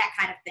 that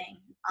kind of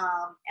thing.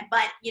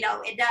 But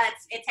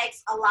it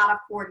takes a lot of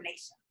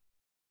coordination.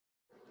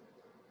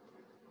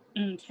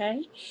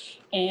 Okay.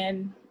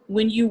 And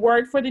when you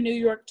work for the New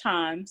York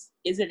Times,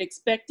 is it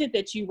expected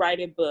that you write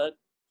a book?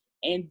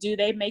 And do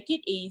they make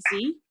it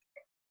easy?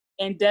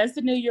 And does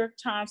the New York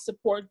Times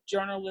support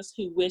journalists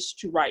who wish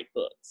to write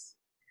books?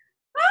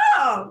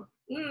 Oh,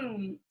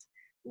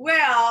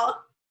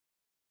 well,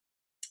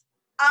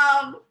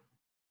 I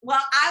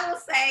will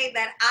say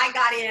that I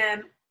got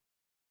in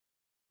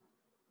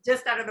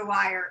just under the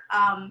wire.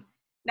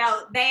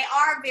 No, they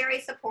are very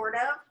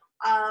supportive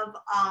of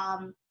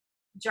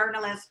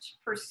journalists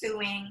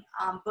pursuing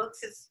books.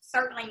 It's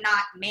certainly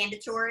not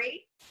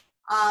mandatory.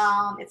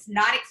 It's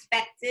not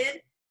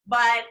expected,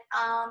 but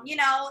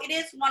it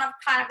is one of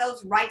kind of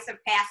those rites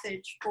of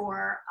passage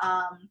for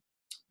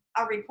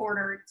a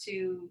reporter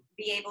to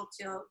be able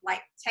to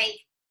like take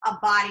a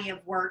body of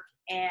work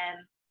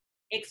and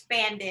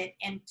expand it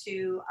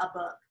into a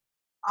book.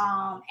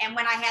 And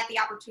when I had the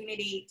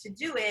opportunity to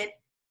do it,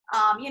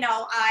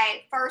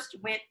 I first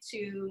went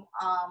to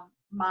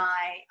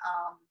my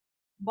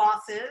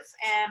bosses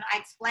and I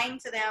explained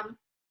to them,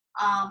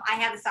 I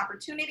have this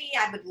opportunity.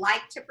 I would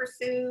like to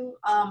pursue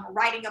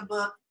writing a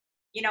book.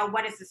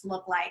 What does this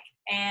look like?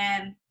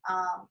 And,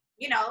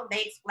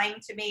 they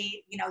explained to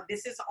me,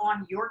 this is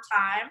on your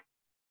time.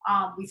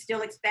 We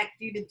still expect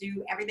you to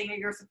do everything that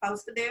you're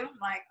supposed to do. I'm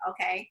like,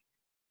 okay.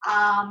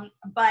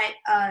 But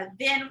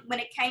then when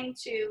it came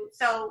to,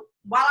 so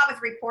while I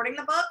was reporting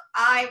the book,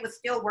 I was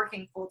still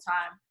working full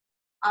time.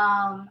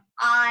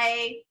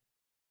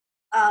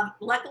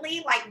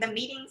 Luckily, like the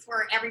meetings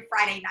were every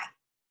Friday night.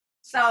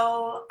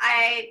 So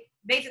I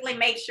basically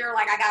made sure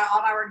like I got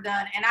all my work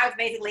done, and I was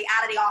basically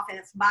out of the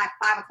office by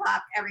 5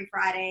 o'clock every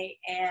Friday,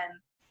 and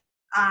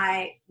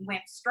I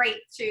went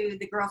straight to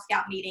the Girl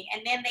Scout meeting.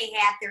 And then they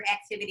had their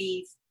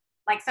activities,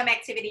 like some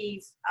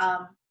activities,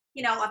 a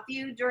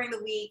few during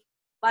the week,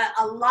 but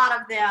a lot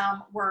of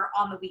them were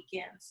on the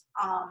weekends.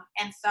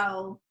 And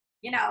so,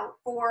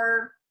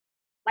 for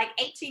like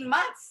 18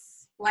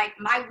 months, like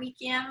my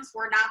weekends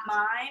were not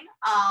mine.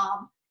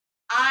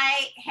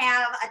 I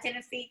have a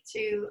tendency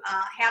to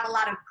have a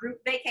lot of group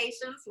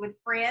vacations with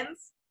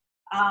friends.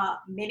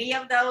 Many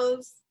of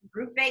those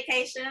group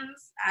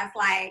vacations, I was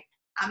like,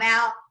 I'm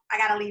out, I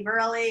gotta leave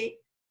early.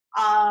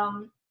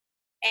 But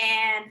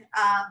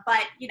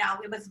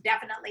it was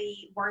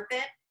definitely worth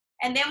it.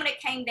 And then when it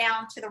came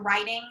down to the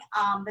writing,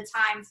 the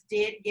Times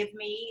did give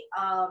me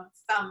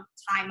some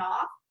time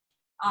off.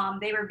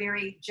 They were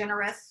very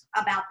generous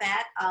about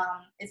that.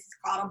 It's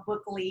called a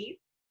book leave,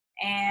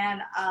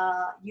 and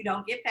you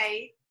don't get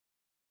paid.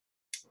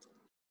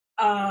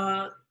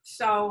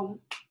 So,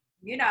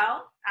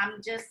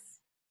 I'm just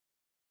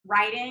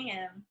writing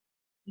and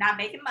not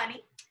making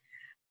money,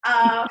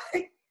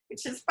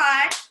 which is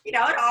fine. It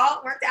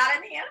all worked out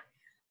in the end.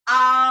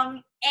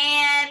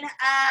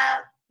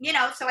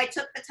 So I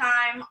took the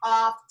time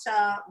off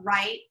to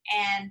write,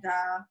 and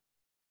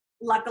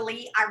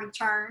luckily I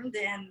returned,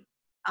 and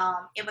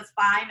it was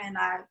fine, and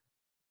I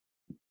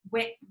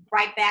went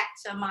right back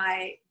to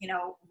my,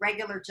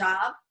 regular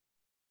job.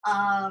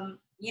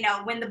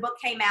 When the book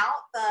came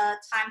out, the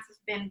Times has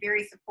been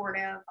very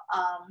supportive,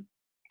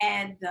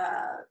 and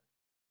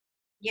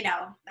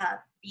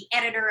the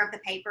editor of the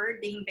paper,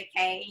 Dean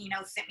Bakay,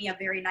 sent me a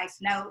very nice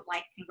note,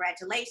 like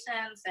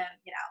congratulations, and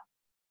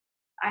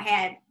I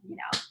had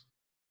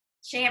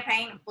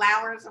champagne and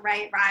flowers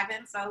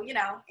arriving, so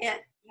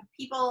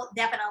people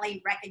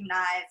definitely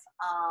recognize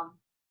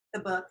the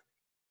book.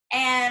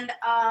 And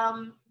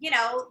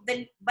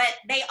but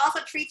they also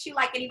treat you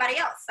like anybody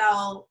else.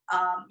 So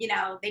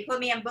they put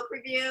me in book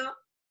review.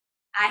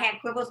 I had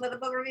quibbles with the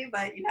book review,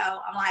 but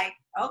I'm like,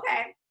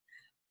 okay.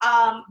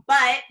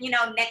 But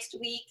next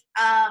week,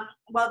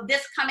 well,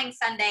 this coming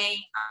Sunday,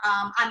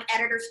 I'm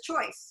editor's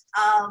choice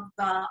of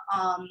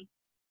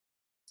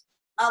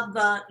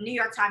the New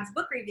York Times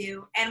Book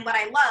Review. And what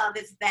I love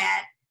is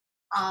that,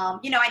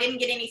 I didn't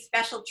get any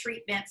special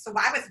treatment. So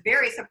I was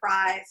very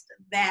surprised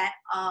that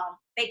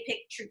they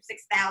picked Troop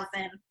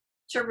 6000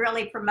 to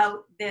really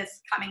promote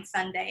this coming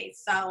Sunday.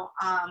 So,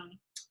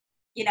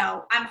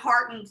 I'm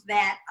heartened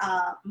that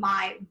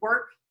my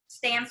work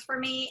stands for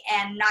me,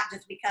 and not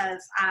just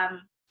because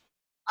I'm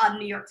a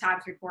New York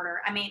Times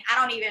reporter. I mean, I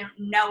don't even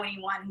know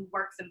anyone who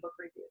works in book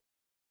review.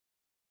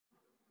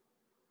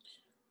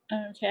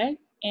 Okay,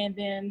 and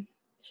then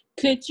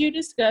could you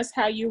discuss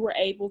how you were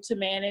able to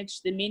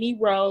manage the many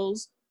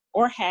roles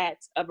or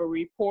hats of a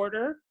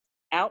reporter,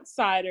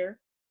 outsider,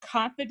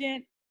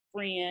 confident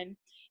friend,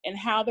 and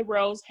how the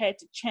roles had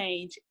to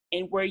change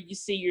and where you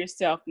see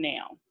yourself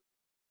now?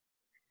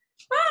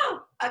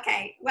 Oh,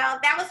 okay. Well,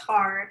 that was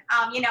hard.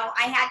 I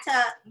had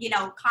to,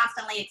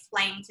 constantly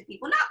explain to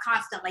people, not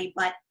constantly,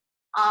 but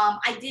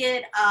I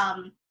did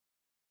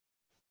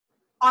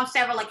on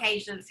several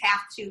occasions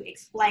have to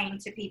explain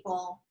to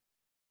people,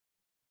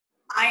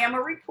 I am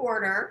a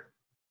reporter,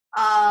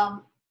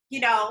 and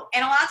a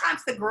lot of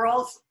times the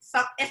girls,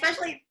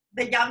 especially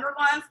the younger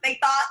ones, they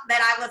thought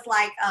that I was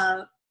like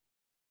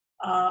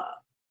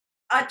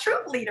a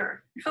troop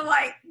leader.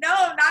 Like, no,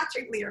 not a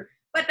troop leader.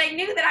 But they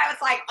knew that I was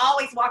like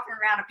always walking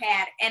around a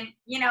pad. And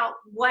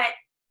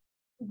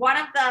one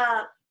of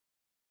the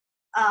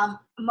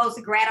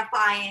most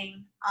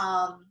gratifying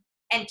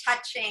and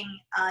touching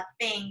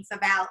things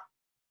about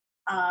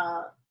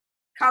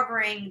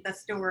covering the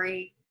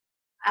story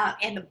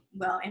in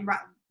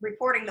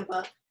reporting the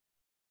book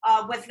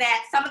was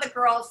that some of the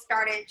girls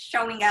started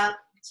showing up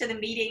to the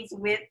meetings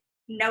with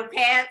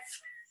notepads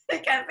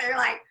because they're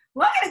like,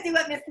 well, I'm going to do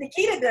what Miss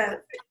Nikita does.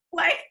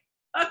 Like,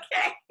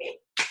 okay.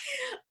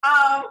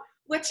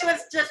 Which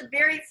was just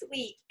very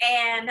sweet.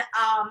 And,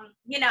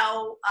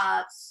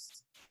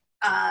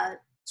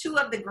 two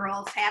of the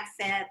girls have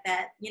said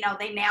that,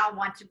 they now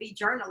want to be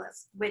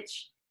journalists,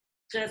 which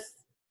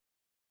just,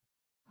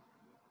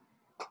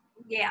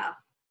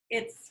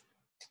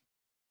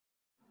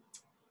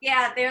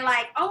 they're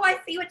like, oh, I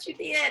see what you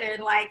did.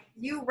 And like,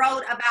 you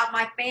wrote about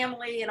my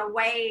family in a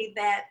way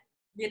that,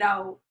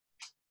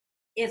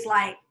 is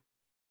like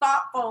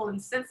thoughtful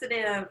and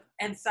sensitive.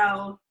 And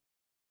so,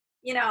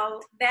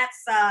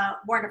 that's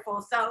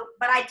wonderful. So,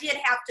 but I did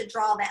have to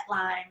draw that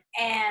line.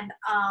 And,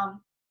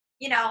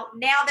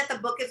 now that the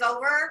book is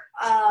over,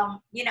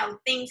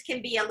 things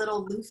can be a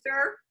little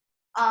looser.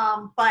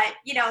 But,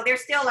 they're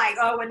still like,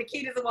 oh, when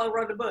Nikita's the one who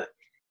wrote the book.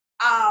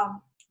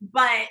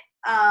 But,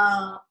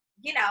 I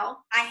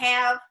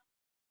have,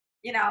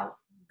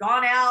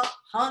 gone out,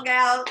 hung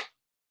out,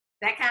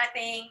 that kind of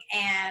thing.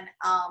 And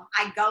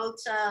I go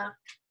to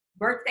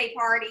birthday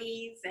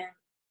parties and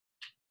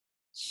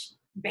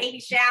baby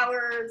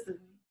showers and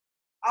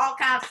all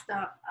kinds of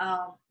stuff.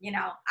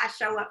 I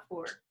show up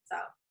for it. So,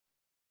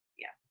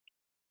 yeah.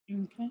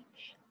 Okay.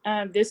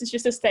 This is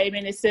just a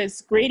statement. It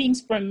says,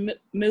 greetings from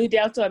Mu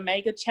Delta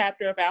Omega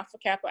chapter of Alpha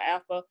Kappa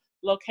Alpha,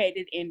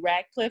 located in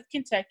Radcliffe,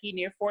 Kentucky,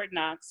 near Fort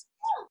Knox.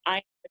 I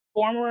am a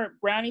former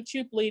Brownie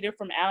Troop leader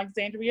from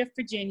Alexandria,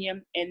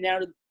 Virginia, and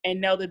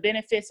know the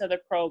benefits of the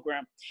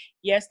program.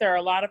 Yes, there are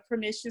a lot of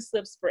permission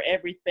slips for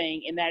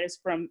everything, and that is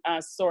from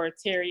Sora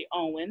Terry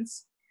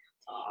Owens.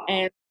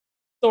 And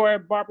Sora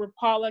Barbara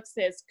Pollock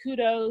says,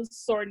 kudos,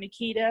 Sora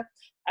Nikita.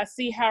 I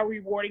see how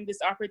rewarding this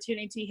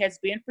opportunity has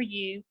been for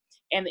you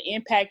and the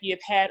impact you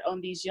have had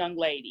on these young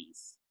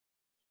ladies.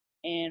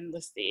 And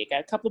let's see, I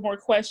got a couple more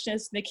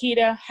questions.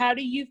 Nikita, how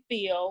do you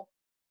feel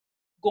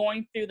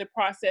going through the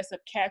process of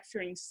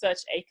capturing such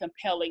a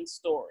compelling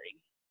story?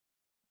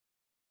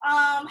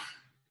 I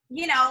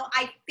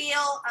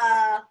feel,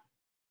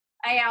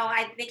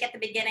 I think at the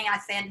beginning I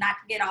said not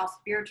to get all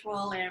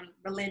spiritual and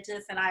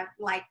religious, and I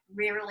like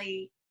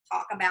rarely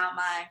talk about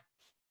my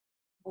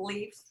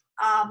beliefs.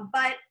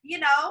 But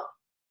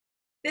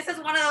this is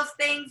one of those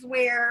things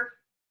where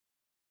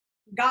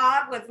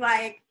God was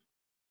like,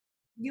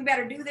 you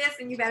better do this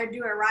and you better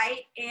do it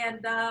right.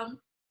 And,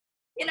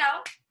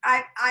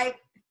 I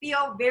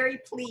feel very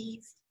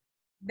pleased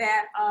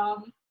that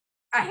I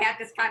had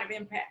this kind of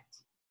impact.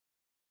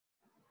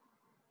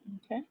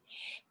 Okay.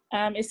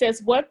 It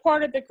says, what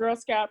part of the Girl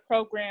Scout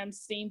program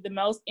seemed the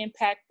most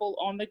impactful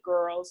on the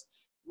girls?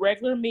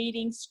 Regular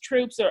meetings,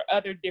 troops, or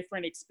other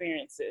different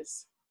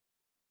experiences?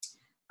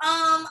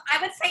 I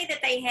would say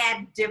that they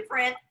had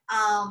different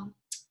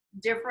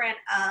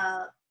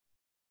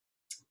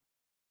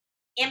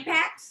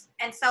impacts.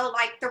 And so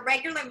like the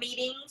regular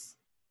meetings,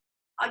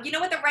 you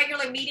know what the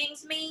regular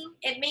meetings mean?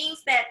 It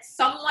means that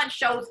someone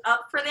shows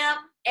up for them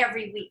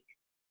every week.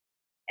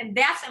 And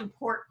that's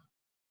important.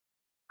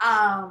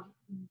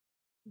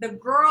 The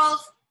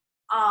girls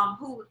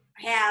who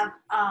have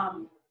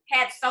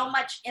had so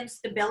much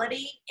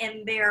instability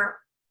in their,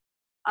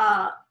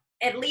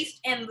 at least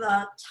in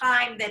the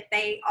time that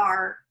they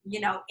are,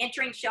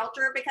 entering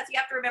shelter, because you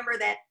have to remember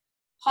that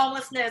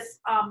homelessness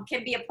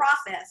can be a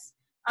process.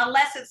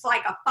 unless it's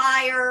like a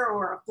fire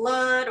or a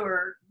flood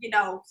or, you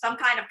know, some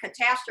kind of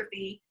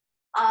catastrophe,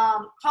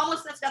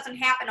 homelessness doesn't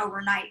happen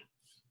overnight.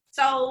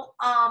 So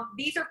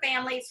these are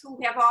families who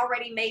have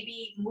already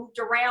maybe moved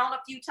around a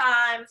few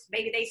times.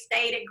 Maybe they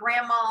stayed at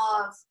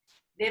grandma's,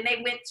 then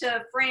they went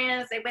to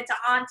friends, they went to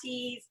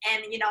aunties,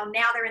 and, you know,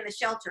 now they're in the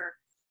shelter.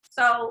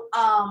 So,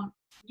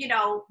 you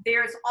know,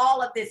 there's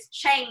all of this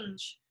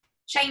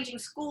changing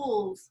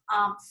schools.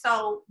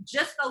 So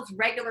just those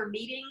regular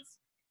meetings,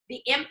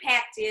 the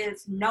impact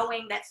is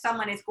knowing that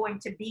someone is going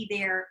to be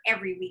there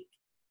every week.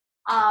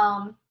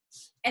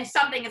 And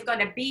something is going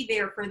to be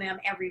there for them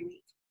every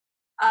week.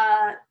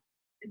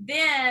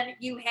 Then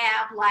you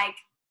have like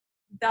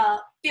the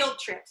field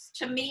trips.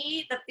 To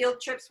me, the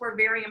field trips were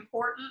very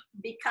important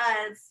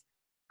because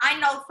I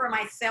know for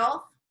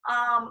myself,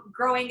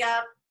 growing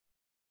up,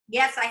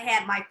 yes, I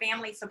had my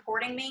family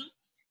supporting me,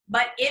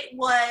 but it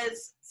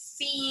was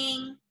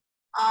seeing,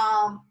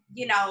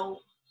 you know,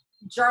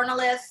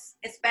 journalists,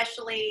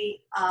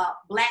 especially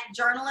Black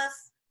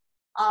journalists,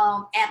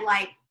 at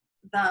like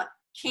the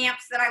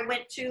camps that I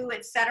went to,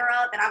 et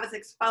cetera, that I was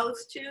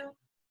exposed to.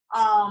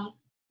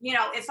 You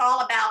know, it's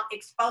all about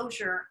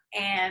exposure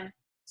and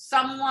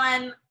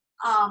someone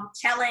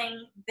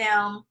telling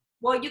them,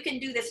 well, you can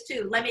do this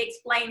too. Let me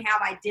explain how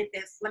I did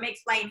this. Let me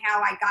explain how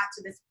I got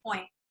to this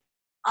point.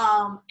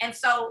 And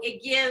so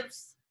it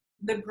gives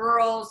the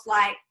girls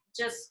like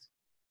just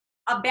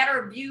a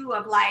better view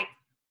of like,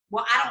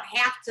 well, I don't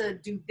have to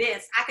do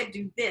this. I could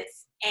do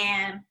this.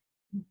 And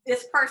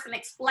this person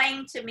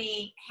explained to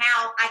me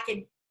how I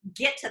could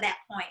get to that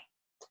point.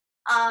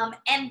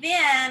 And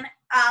then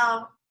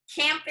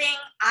camping,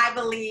 I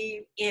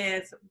believe,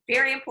 is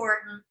very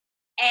important.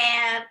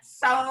 And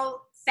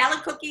so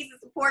selling cookies is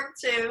important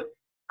too.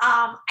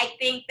 I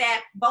think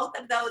that both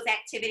of those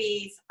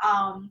activities,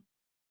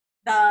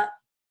 the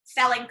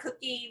selling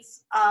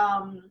cookies,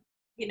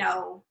 you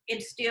know,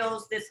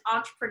 instills this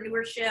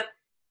entrepreneurship,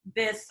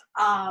 this,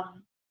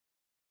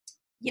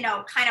 you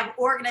know, kind of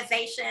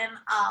organization.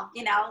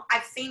 You know,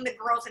 I've seen the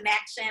girls in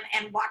action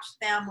and watched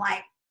them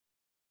like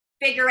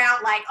figure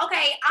out like,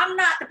 okay, I'm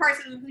not the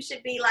person who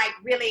should be like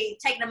really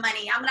taking the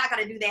money. I'm not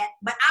going to do that,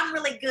 but I'm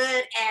really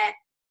good at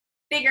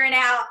figuring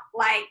out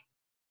like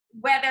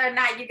whether or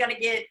not you're going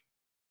to get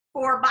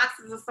 4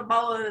 boxes of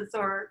Samoas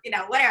or, you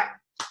know,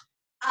 whatever.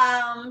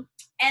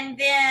 And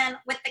then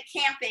with the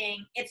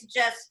camping, it's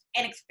just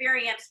an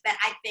experience that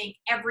I think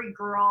every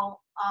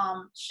girl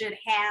should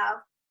have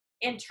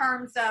in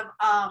terms of,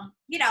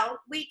 you know,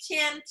 we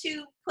tend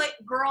to put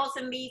girls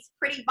in these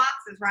pretty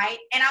boxes, right?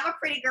 And I'm a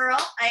pretty girl.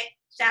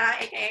 Shout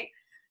out AK.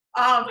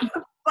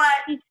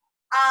 But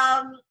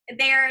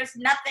there's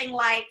nothing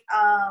like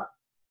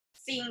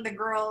seeing the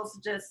girls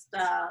just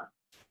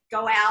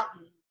go out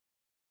and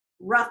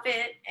rough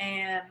it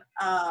and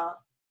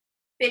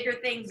figure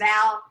things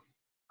out.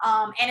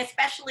 And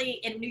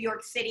especially in New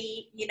York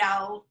City, you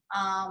know,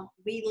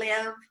 we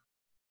live,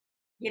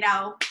 you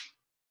know,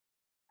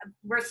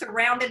 we're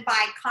surrounded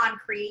by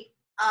concrete.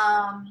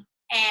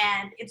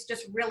 And it's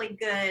just really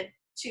good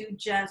to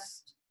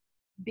just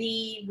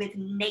be with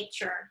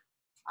nature.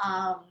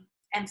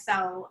 And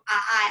so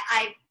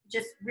I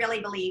just really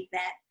believe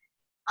that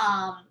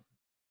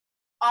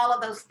all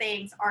of those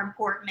things are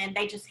important and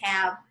they just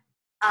have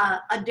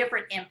a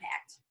different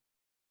impact.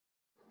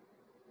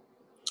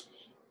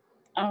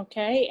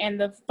 Okay, and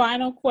the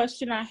final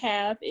question I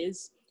have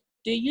is,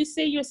 do you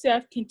see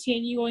yourself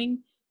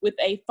continuing with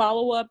a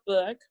follow-up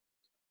book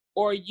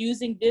or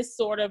using this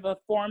sort of a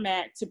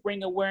format to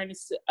bring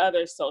awareness to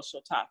other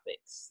social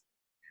topics?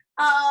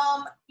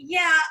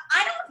 Yeah,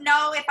 I don't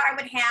know if I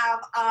would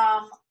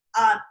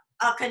have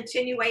a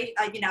continuation,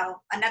 you know,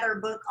 another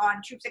book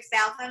on Troop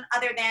 6000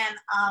 other than,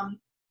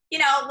 you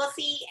know, we'll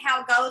see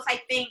how it goes.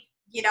 I think,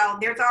 you know,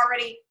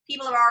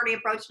 people have already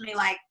approached me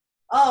like,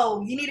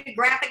 oh, you need a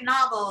graphic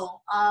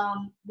novel.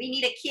 We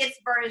need a kid's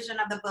version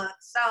of the book.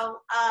 So,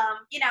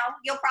 you know,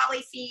 you'll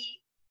probably see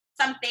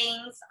some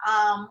things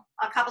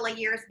a couple of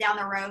years down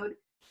the road.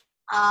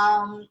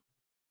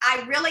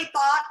 I really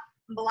thought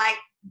like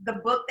the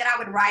book that I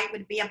would write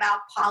would be about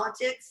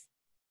politics,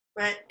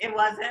 but it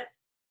wasn't.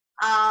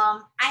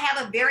 I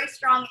have a very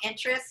strong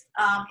interest.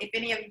 If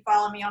any of you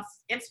follow me on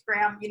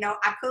Instagram, you know,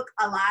 I cook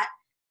a lot.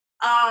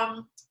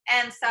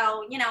 And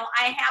so, you know,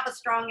 I have a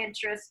strong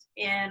interest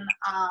in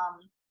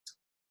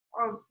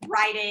or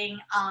writing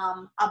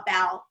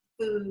about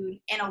food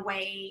in a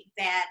way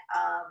that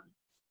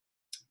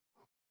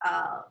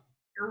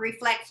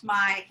reflects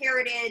my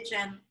heritage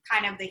and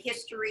kind of the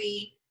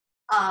history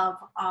of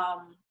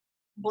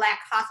Black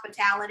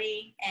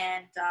hospitality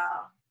and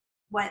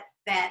what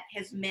that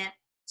has meant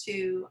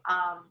to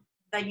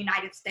the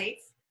United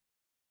States.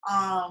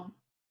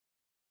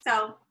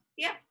 So,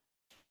 yeah.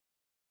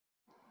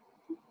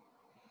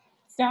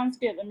 Sounds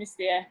good. Let me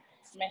see. I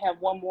may have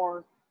one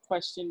more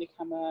question to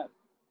come up.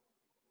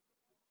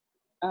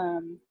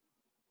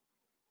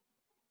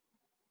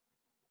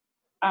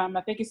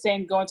 I think it's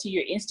saying going to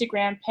your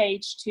Instagram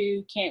page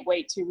too. Can't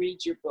wait to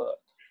read your book.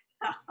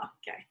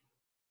 Okay.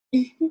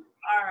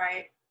 All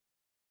right.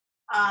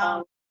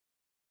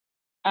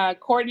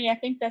 Courtney, I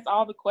think that's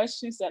all the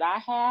questions that I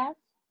have.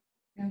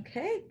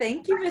 Okay,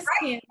 thank you, Miss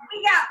Kim.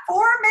 We got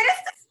 4 minutes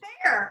to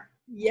spare.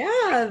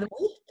 Yeah,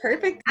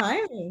 perfect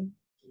timing.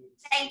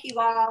 Thank you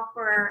all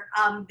for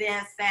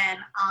this, and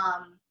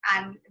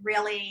I'm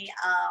really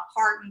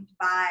heartened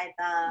by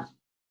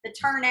the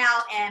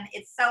turnout, and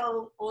it's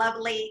so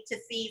lovely to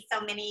see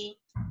so many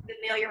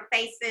familiar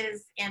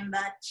faces in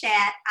the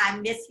chat. I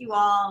miss you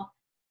all.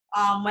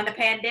 When the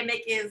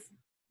pandemic is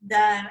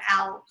done,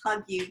 I'll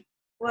hug you.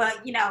 Well,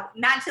 you know,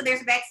 not until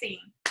there's a vaccine,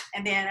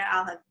 and then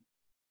I'll hug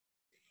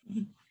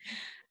you.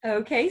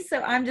 Okay,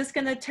 so I'm just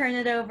going to turn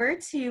it over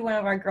to one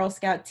of our Girl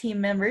Scout team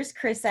members,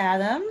 Chris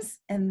Adams,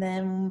 and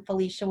then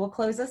Felicia will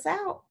close us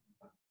out.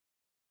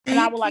 And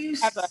I would like to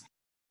have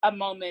a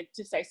moment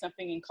to say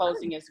something in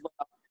closing as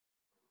well.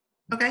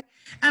 Okay,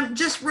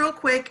 just real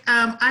quick,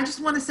 I just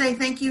want to say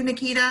thank you,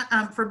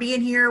 Nikita, for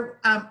being here.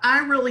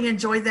 I really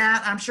enjoyed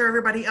that. I'm sure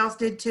everybody else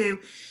did too.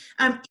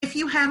 If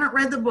you haven't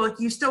read the book,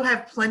 you still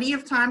have plenty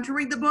of time to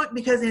read the book,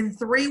 because in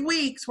 3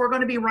 weeks, we're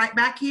going to be right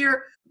back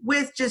here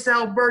with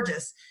Giselle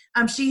Burgess.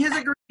 She has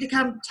agreed to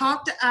come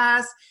talk to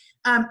us,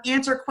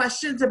 answer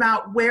questions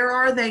about where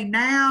are they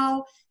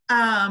now,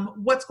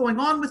 what's going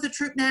on with the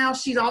troop now.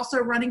 She's also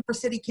running for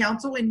city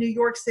council in New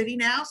York City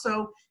now,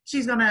 so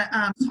she's going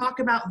to talk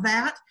about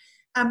that.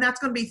 That's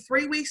going to be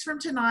 3 weeks from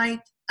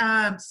tonight,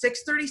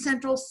 6:30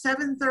 Central,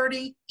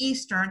 7:30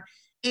 Eastern,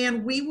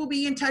 and we will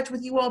be in touch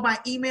with you all by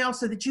email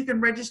so that you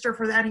can register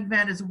for that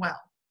event as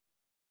well.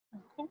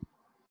 Okay.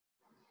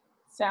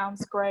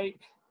 Sounds great.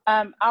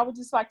 I would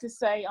just like to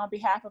say on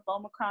behalf of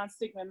Omicron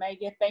Sigma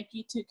Omega, thank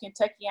you to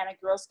Kentuckiana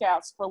Girl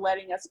Scouts for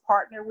letting us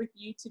partner with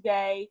you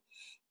today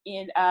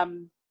in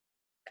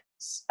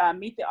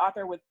Meet the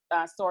Author with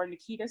Soror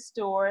Nikita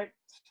Stewart.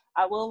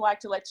 I would like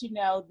to let you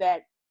know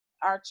that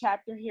our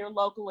chapter here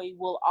locally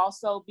will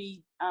also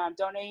be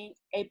donating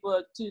a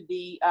book to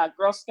the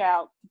Girl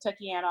Scout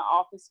Kentuckiana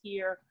office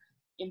here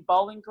in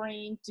Bowling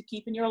Green to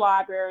keep in your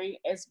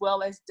library, as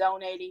well as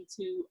donating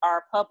to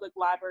our public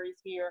libraries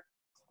here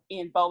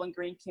in Bowling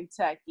Green,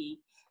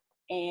 Kentucky.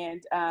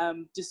 And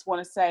just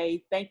want to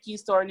say thank you,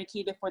 Soror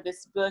Nikita, for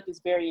this book. It's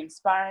very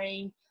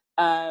inspiring.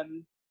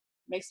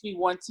 Makes me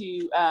want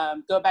to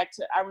go back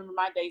to, I remember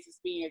my days as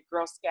being a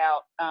Girl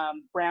Scout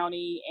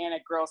brownie and a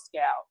Girl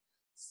Scout.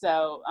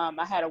 So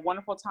I had a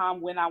wonderful time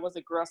when I was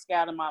a Girl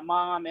Scout, and my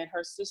mom and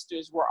her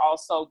sisters were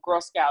also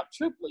Girl Scout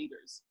troop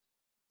leaders.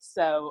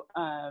 So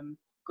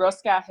Girl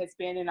Scout has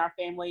been in our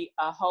family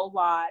a whole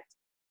lot.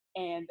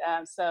 And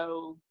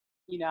so,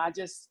 you know, I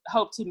just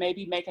hope to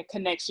maybe make a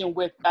connection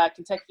with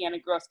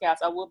Kentuckiana Girl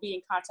Scouts. I will be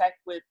in contact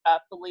with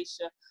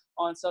Felicia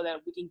so that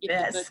we can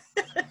get the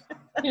book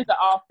to the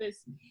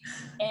office,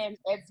 and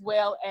as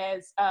well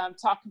as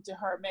talking to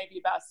her maybe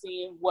about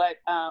seeing what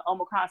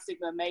Omicron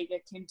Sigma Omega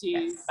can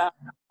do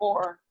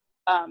for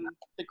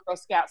the Girl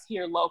Scouts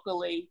here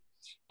locally.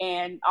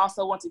 And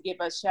also want to give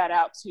a shout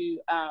out to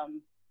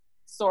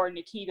Soror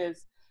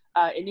Nikita's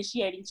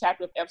initiating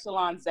chapter of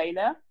Epsilon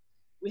Zeta.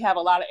 We have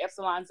a lot of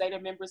Epsilon Zeta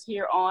members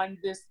here on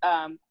this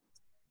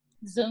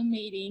Zoom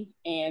meeting,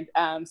 and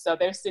so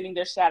they're sending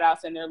their shout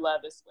outs and their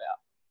love as well.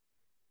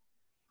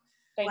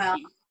 Thank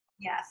you.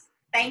 Yes,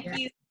 thank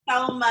you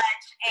so much.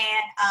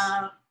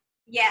 And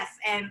yes,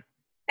 and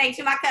thanks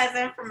to my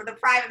cousin from the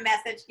private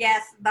message.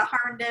 Yes, the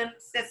Herndon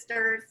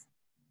sisters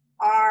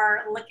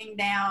are looking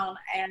down,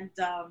 and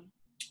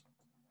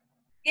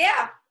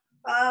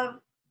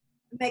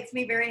makes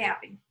me very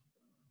happy.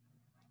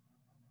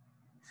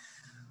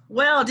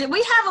 Well, did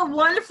we have a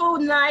wonderful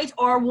night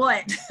or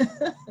what?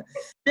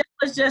 This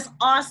was just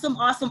awesome,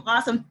 awesome,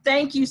 awesome.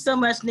 Thank you so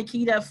much,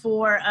 Nikita,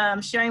 for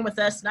sharing with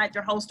us tonight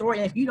your whole story.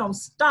 And if you don't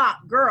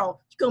stop,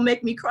 girl, you're going to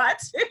make me cry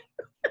too.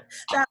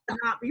 That would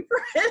not be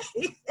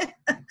pretty.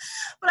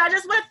 But I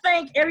just want to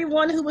thank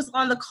everyone who was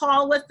on the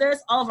call with us,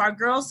 all of our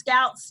Girl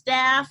Scout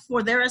staff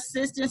for their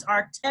assistance,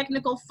 our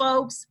technical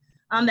folks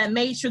that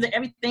made sure that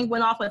everything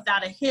went off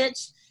without a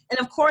hitch. And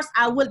of course,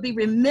 I would be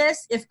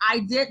remiss if I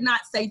did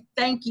not say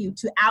thank you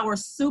to our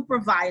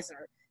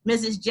supervisor,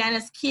 Mrs.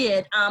 Janice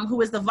Kidd,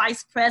 who is the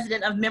Vice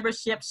President of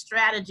Membership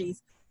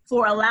Strategies,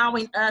 for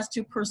allowing us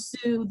to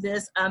pursue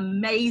this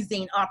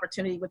amazing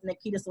opportunity with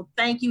Nikita. So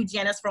thank you,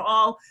 Janice, for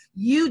all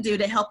you do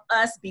to help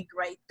us be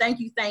great. Thank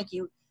you, thank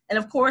you. And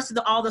of course,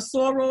 all the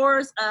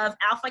sorors of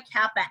Alpha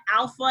Kappa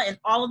Alpha and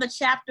all of the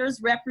chapters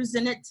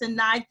represented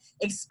tonight,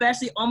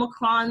 especially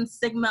Omicron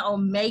Sigma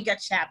Omega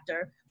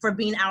chapter, for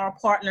being our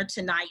partner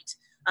tonight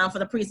for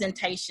the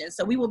presentation.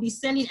 So we will be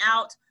sending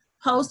out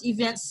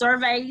post-event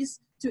surveys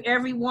to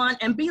everyone,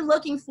 and be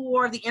looking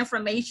for the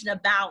information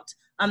about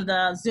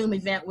the Zoom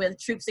event with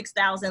Troop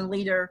 6000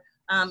 leader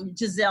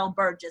Giselle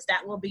Burgess.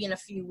 That will be in a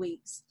few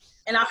weeks.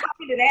 And I'll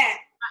copy to that.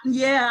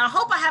 Yeah, I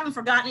hope I haven't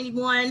forgotten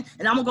anyone,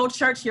 and I'm gonna go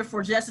church here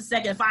for just a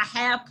second. If I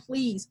have,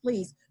 please,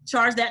 please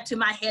charge that to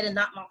my head and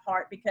not my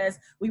heart, because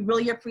we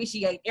really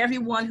appreciate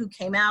everyone who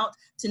came out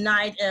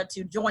tonight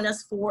to join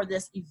us for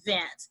this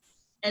event.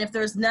 And if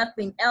there's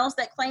nothing else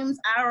that claims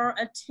our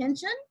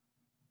attention,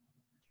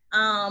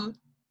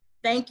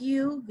 Thank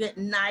you, good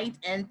night,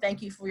 and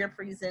thank you for your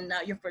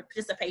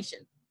participation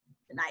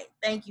tonight.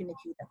 Thank you,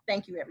 Nikita.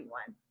 Thank you,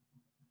 everyone.